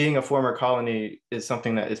 being a former colony is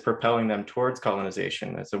something that is propelling them towards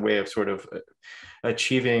colonization as a way of sort of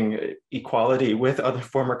achieving equality with other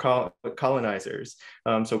former colonizers.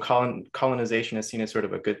 So colonization is seen as sort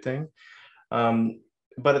of a good thing.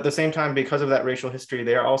 But at the same time, because of that racial history,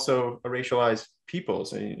 they are also a racialized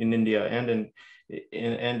peoples in India and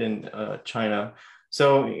in China.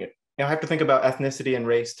 So I have to think about ethnicity and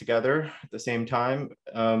race together at the same time,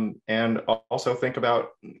 and also think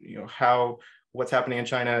about how what's happening in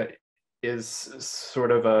China is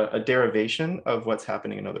sort of a derivation of what's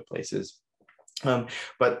happening in other places.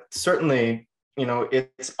 But certainly,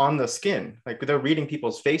 it's on the skin. Like they're reading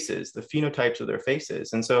people's faces, the phenotypes of their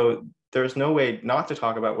faces. And so there's no way not to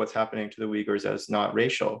talk about what's happening to the Uyghurs as not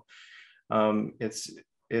racial. It's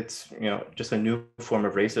just a new form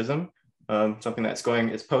of racism, something that's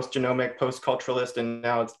it's post-genomic, post-culturalist, and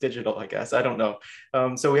now it's digital, I guess. I don't know.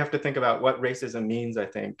 So we have to think about what racism means, I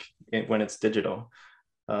think, when it's digital,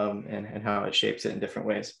 and how it shapes it in different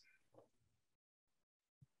ways.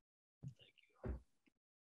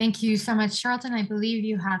 Thank you so much, Charlton. I believe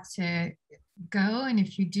you have to go. And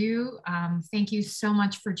if you do, thank you so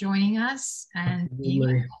much for joining us. And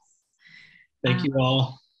thank you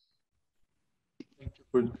all.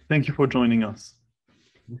 Thank you for joining us.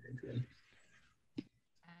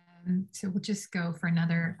 So we'll just go for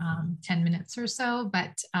another 10 minutes or so.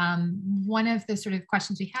 But one of the sort of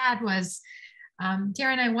questions we had was,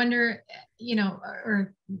 Darren, I wonder,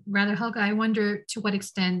 or rather Helga, I wonder to what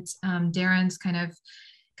extent Darren's kind of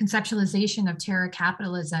conceptualization of terror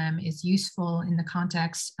capitalism is useful in the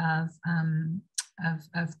context of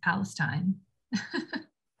Palestine.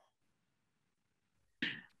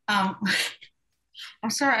 I'm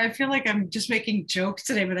sorry, I feel like I'm just making jokes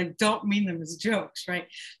today, but I don't mean them as jokes, right?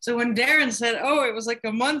 So when Darren said, oh, it was like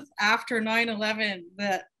a month after 9/11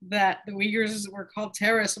 that the Uyghurs were called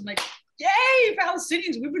terrorists, I'm like, yay,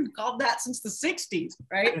 Palestinians, we've been called that since the 60s,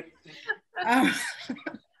 right?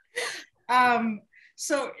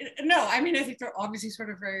 So no, I mean, I think they're obviously sort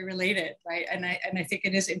of very related, right? And I think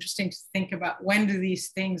it is interesting to think about when do these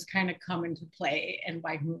things kind of come into play and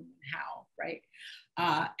by whom and how, right?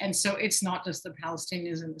 And so it's not just the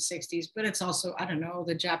Palestinians in the 60s, but it's also, I don't know,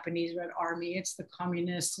 the Japanese Red Army, it's the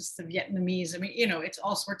communists, it's the Vietnamese. I mean, it's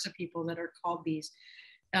all sorts of people that are called these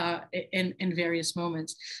in various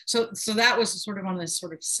moments. So that was sort of on this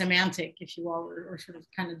sort of semantic, if you will, or sort of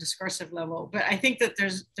kind of discursive level. But I think that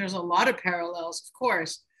there's a lot of parallels, of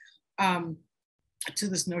course, to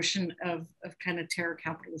this notion of kind of terror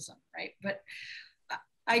capitalism, right? But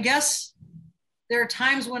I guess there are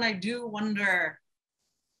times when I do wonder.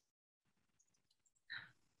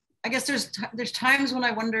 I guess there's times when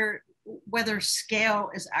I wonder whether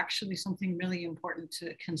scale is actually something really important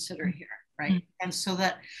to consider here, right? Mm-hmm. And so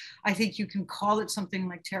that I think you can call it something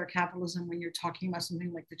like terror capitalism when you're talking about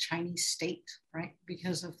something like the Chinese state, right?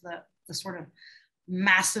 Because of the sort of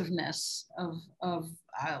massiveness of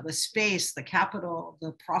the space, the capital,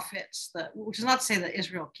 the profits, which is not to say that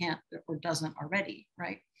Israel can't or doesn't already,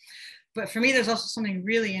 right? But for me, there's also something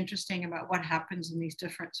really interesting about what happens in these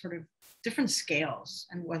different scales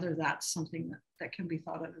and whether that's something that can be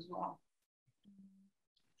thought of as well.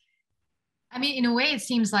 I mean, in a way, it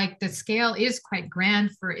seems like the scale is quite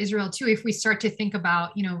grand for Israel too. If we start to think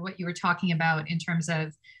about, what you were talking about in terms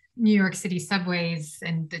of New York City subways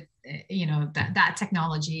and that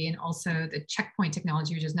technology, and also the checkpoint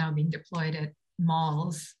technology, which is now being deployed at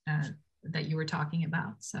malls that you were talking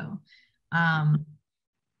about. So,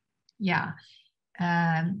 yeah.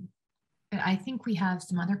 I think we have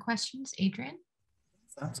some other questions. Adrien?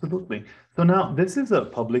 Absolutely. So now this is a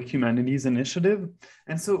public humanities initiative.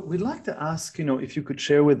 And so we'd like to ask, if you could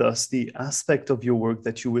share with us the aspect of your work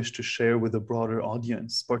that you wish to share with a broader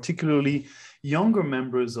audience, particularly younger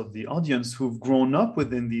members of the audience who've grown up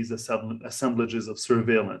within these assemblages of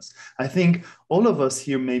surveillance. I think all of us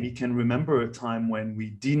here maybe can remember a time when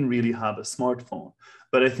we didn't really have a smartphone.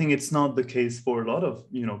 But I think it's not the case for a lot of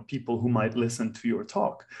people who might listen to your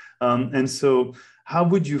talk. And so how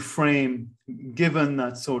would you frame, given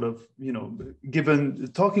that sort of,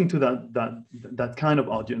 given talking to that kind of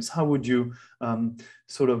audience, how would you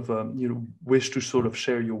wish to sort of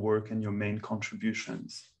share your work and your main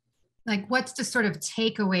contributions? Like, what's the sort of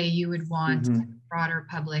takeaway you would want broader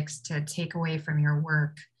publics to take away from your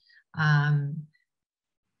work?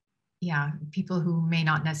 People who may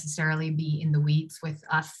not necessarily be in the weeds with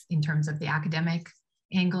us in terms of the academic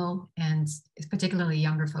angle, and particularly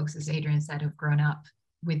younger folks, as Adrien said, who've grown up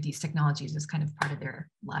with these technologies as kind of part of their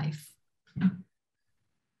life.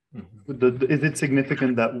 Is it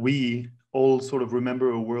significant that we all sort of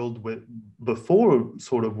remember a world before,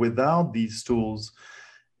 sort of without these tools?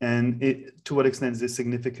 And to what extent is this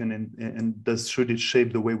significant, and should it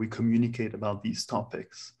shape the way we communicate about these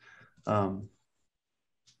topics? Does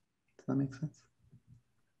that make sense?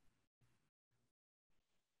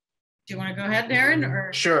 Do you want to go ahead, Darren?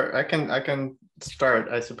 Or sure, I can start,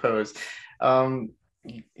 I suppose.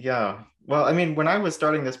 Yeah. Well, I mean, when I was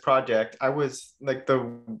starting this project, I was like,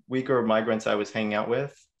 the Uyghur migrants I was hanging out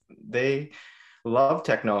with, they loved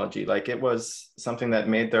technology. Like, it was something that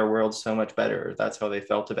made their world so much better. That's how they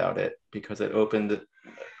felt about it, because it opened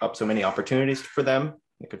up so many opportunities for them.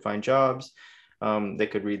 They could find jobs. They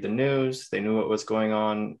could read the news. They knew what was going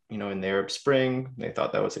on, you know, in the Arab Spring. They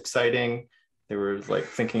thought that was exciting. They were like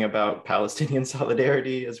thinking about Palestinian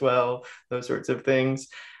solidarity as well, those sorts of things.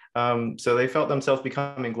 So they felt themselves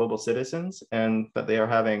becoming global citizens, and that they are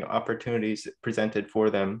having opportunities presented for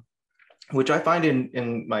them, which I find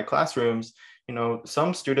in my classrooms. You know,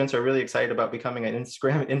 some students are really excited about becoming an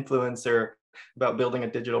Instagram influencer, about building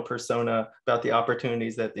a digital persona, about the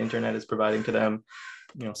opportunities that the internet is providing to them,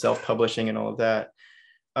 you know, self-publishing and all of that.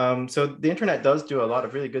 So the internet does do a lot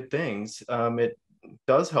of really good things. It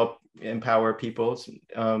does help empower people.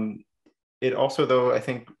 It also, though, I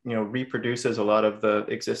think, you know, reproduces a lot of the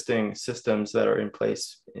existing systems that are in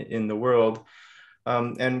place in the world.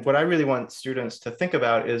 And what I really want students to think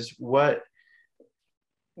about is what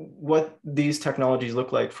these technologies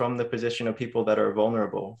look like from the position of people that are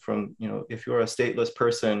vulnerable. From, you know, if you're a stateless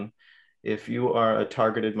person, if you are a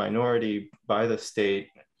targeted minority by the state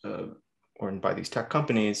or by these tech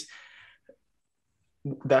companies,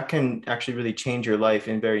 that can actually really change your life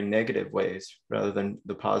in very negative ways rather than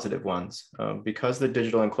the positive ones. Because the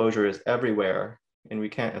digital enclosure is everywhere and we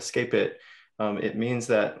can't escape it, it means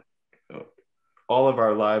that all of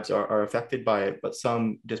our lives are affected by it, but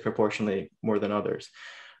some disproportionately more than others.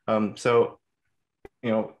 So, you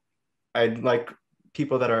know, I'd like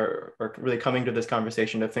people that are really coming to this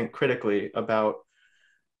conversation to think critically about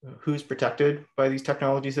who's protected by these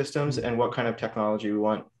technology systems and what kind of technology we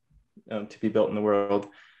want to be built in the world,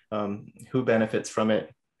 who benefits from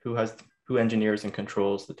it, who engineers and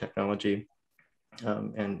controls the technology,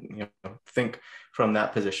 and, you know, think from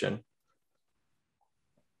that position.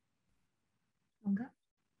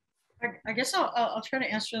 Okay. I guess I'll try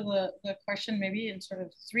to answer the question maybe in sort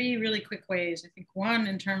of three really quick ways. I think one,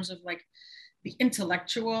 in terms of like the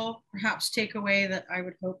intellectual perhaps takeaway that I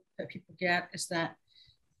would hope that people get, is that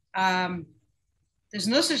there's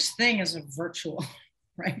no such thing as a virtual,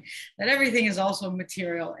 right? That everything is also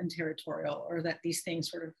material and territorial, or that these things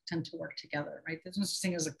sort of tend to work together, right? There's no such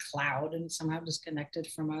thing as a cloud and somehow disconnected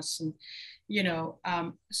from us. And, you know,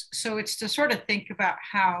 so it's to sort of think about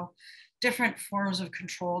how different forms of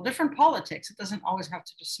control, different politics, it doesn't always have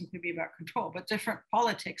to just simply be about control, but different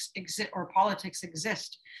politics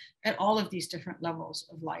exist at all of these different levels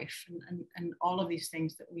of life, and all of these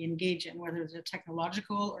things that we engage in, whether they're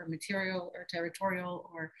technological or material or territorial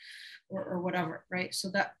or whatever, right?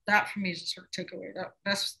 So that for me is a sort of takeaway.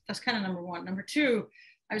 That's kind of number one. Number two,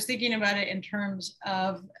 I was thinking about it in terms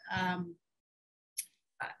of,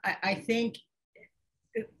 I think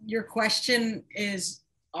your question is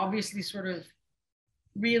obviously sort of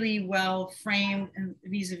really well framed and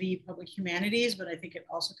vis-a-vis public humanities, but I think it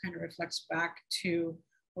also kind of reflects back to,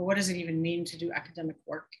 well, what does it even mean to do academic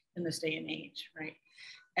work in this day and age, right?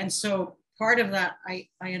 And so part of that I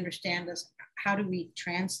understand is, how do we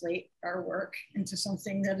translate our work into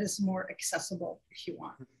something that is more accessible, if you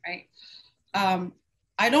want, right?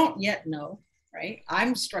 I don't yet know, right?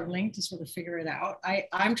 I'm struggling to sort of figure it out.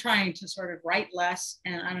 I'm trying to sort of write less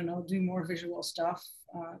and, I don't know, do more visual stuff,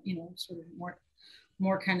 you know, sort of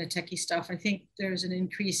more kind of techie stuff. I think there's an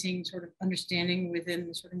increasing sort of understanding within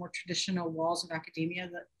the sort of more traditional walls of academia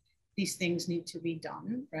that these things need to be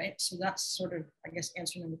done, right? So that's sort of, I guess,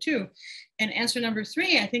 answer number two. And answer number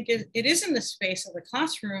three, I think it is in the space of the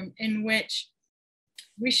classroom in which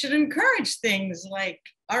we should encourage things like,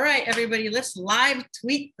 all right, everybody, let's live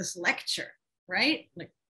tweet this lecture, right?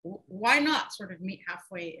 Like, why not sort of meet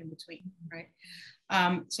halfway in between, right?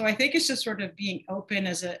 So I think it's just sort of being open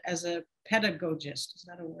as a pedagogist, is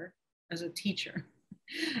that a word? As a teacher.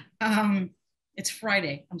 It's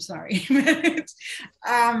Friday, I'm sorry. It's,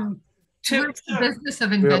 the business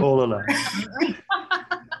of inventing. We're all alive.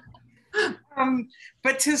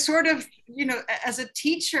 But to sort of, you know, as a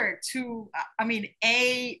teacher to, I mean,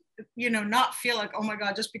 you know, not feel like, oh my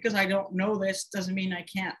God, just because I don't know this doesn't mean I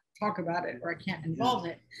can't talk about it or I can't involve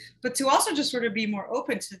it, but to also just sort of be more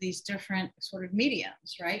open to these different sort of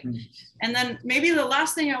mediums, right? And then maybe the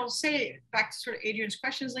last thing I will say back to sort of Adrien's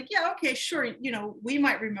question is like, yeah, okay, sure, you know, we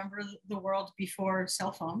might remember the world before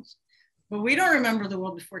cell phones, but we don't remember the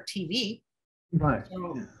world before TV, right?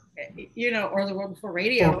 So, you know, or the world before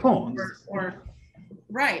radio, or phones, or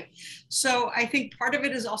right. So I think part of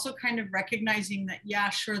it is also kind of recognizing that, yeah,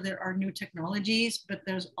 sure, there are new technologies, but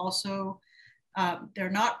there's also, they're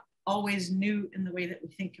not always new in the way that we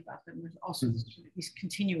think about them. There's also these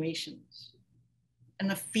continuations. And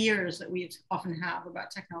the fears that we often have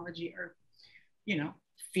about technology are, you know,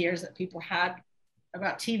 fears that people had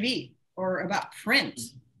about TV or about print.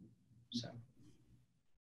 So.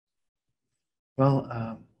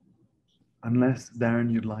 Well, unless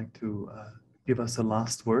Darren, you'd like to give us a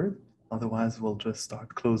last word, otherwise we'll just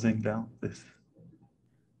start closing down this.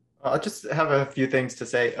 I'll just have a few things to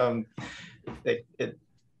say. It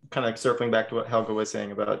kind of circling back to what Helga was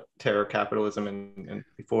saying about terror capitalism and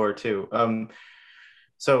before too.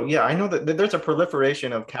 So yeah, I know that there's a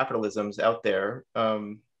proliferation of capitalisms out there,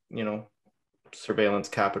 you know, surveillance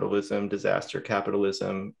capitalism, disaster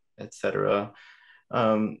capitalism, etc.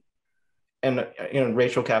 And you know,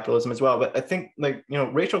 racial capitalism as well. But I think, like, you know,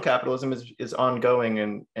 racial capitalism is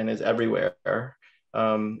ongoing and is everywhere,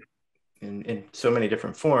 in so many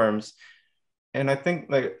different forms. And I think,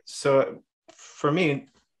 like, so for me,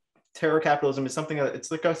 terror capitalism is something that it's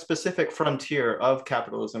like a specific frontier of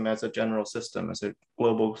capitalism as a general system, as a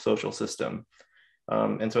global social system.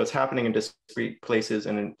 And so it's happening in discrete places,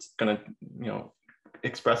 and it's going to, you know,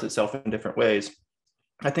 express itself in different ways.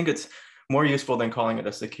 I think it's more useful than calling it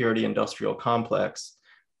a security industrial complex,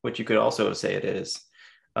 which you could also say it is,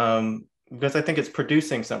 because I think it's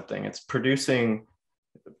producing something. It's producing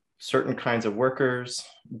certain kinds of workers,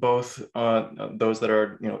 both those that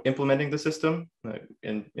are, you know, implementing the system.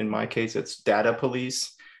 In my case, it's data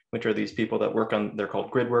police, which are these people that work on, they're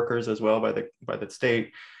called grid workers as well by the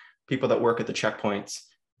state, people that work at the checkpoints.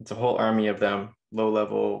 It's a whole army of them,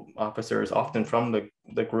 low-level officers, often from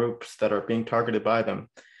the groups that are being targeted by them.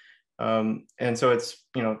 And so it's,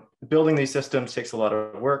 you know, building these systems takes a lot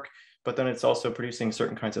of work, but then it's also producing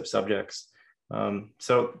certain kinds of subjects.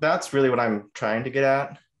 So that's really what I'm trying to get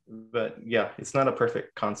at. But yeah, it's not a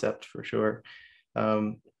perfect concept for sure.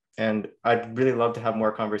 And I'd really love to have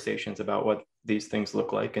more conversations about what these things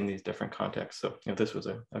look like in these different contexts. So, you know, this was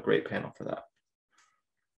a great panel for that.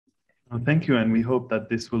 Well, thank you, and we hope that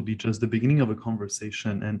this will be just the beginning of a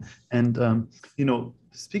conversation. And you know,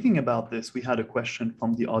 speaking about this, we had a question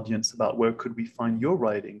from the audience about where could we find your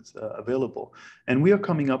writings available, and we are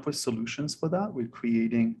coming up with solutions for that. We're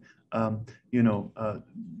creating, you know,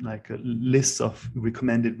 like a list of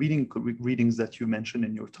recommended readings that you mentioned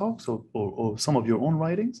in your talks, or some of your own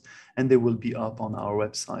writings, and they will be up on our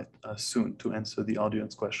website soon to answer the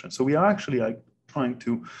audience question. So we are actually trying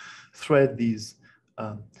to thread these.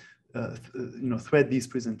 You know, thread these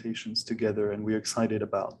presentations together, and we're excited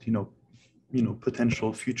about, you know,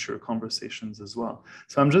 potential future conversations as well.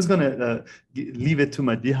 So I'm just going to leave it to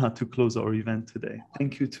Madiha to close our event today.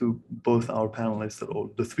 Thank you to both our panelists,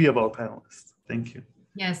 or the three of our panelists. Thank you.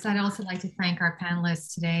 Yes, I'd also like to thank our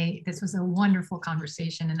panelists today. This was a wonderful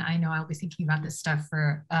conversation, and I know I'll be thinking about this stuff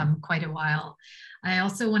for quite a while. We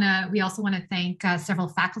also want to thank several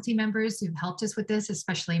faculty members who've helped us with this,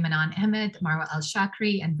 especially Manan, Ahmed, Marwa,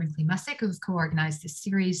 Elshakry, and Brinkley, Messick, who've co-organized this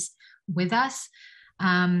series with us.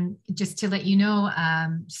 Just to let you know,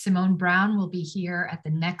 Simone Brown will be here at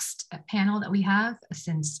the next panel that we have,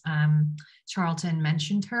 since Charlton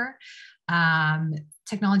mentioned her.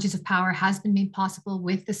 Technologies of Power has been made possible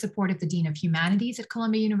with the support of the Dean of Humanities at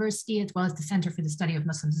Columbia University, as well as the Center for the Study of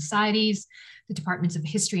Muslim Societies, the Departments of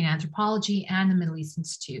History and Anthropology, and the Middle East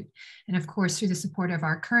Institute. And of course, through the support of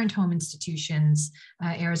our current home institutions,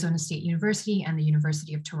 Arizona State University and the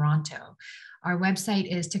University of Toronto. Our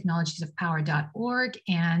website is technologiesofpower.org,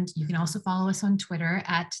 and you can also follow us on Twitter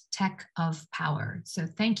at Tech of Power. So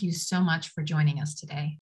thank you so much for joining us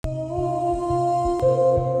today.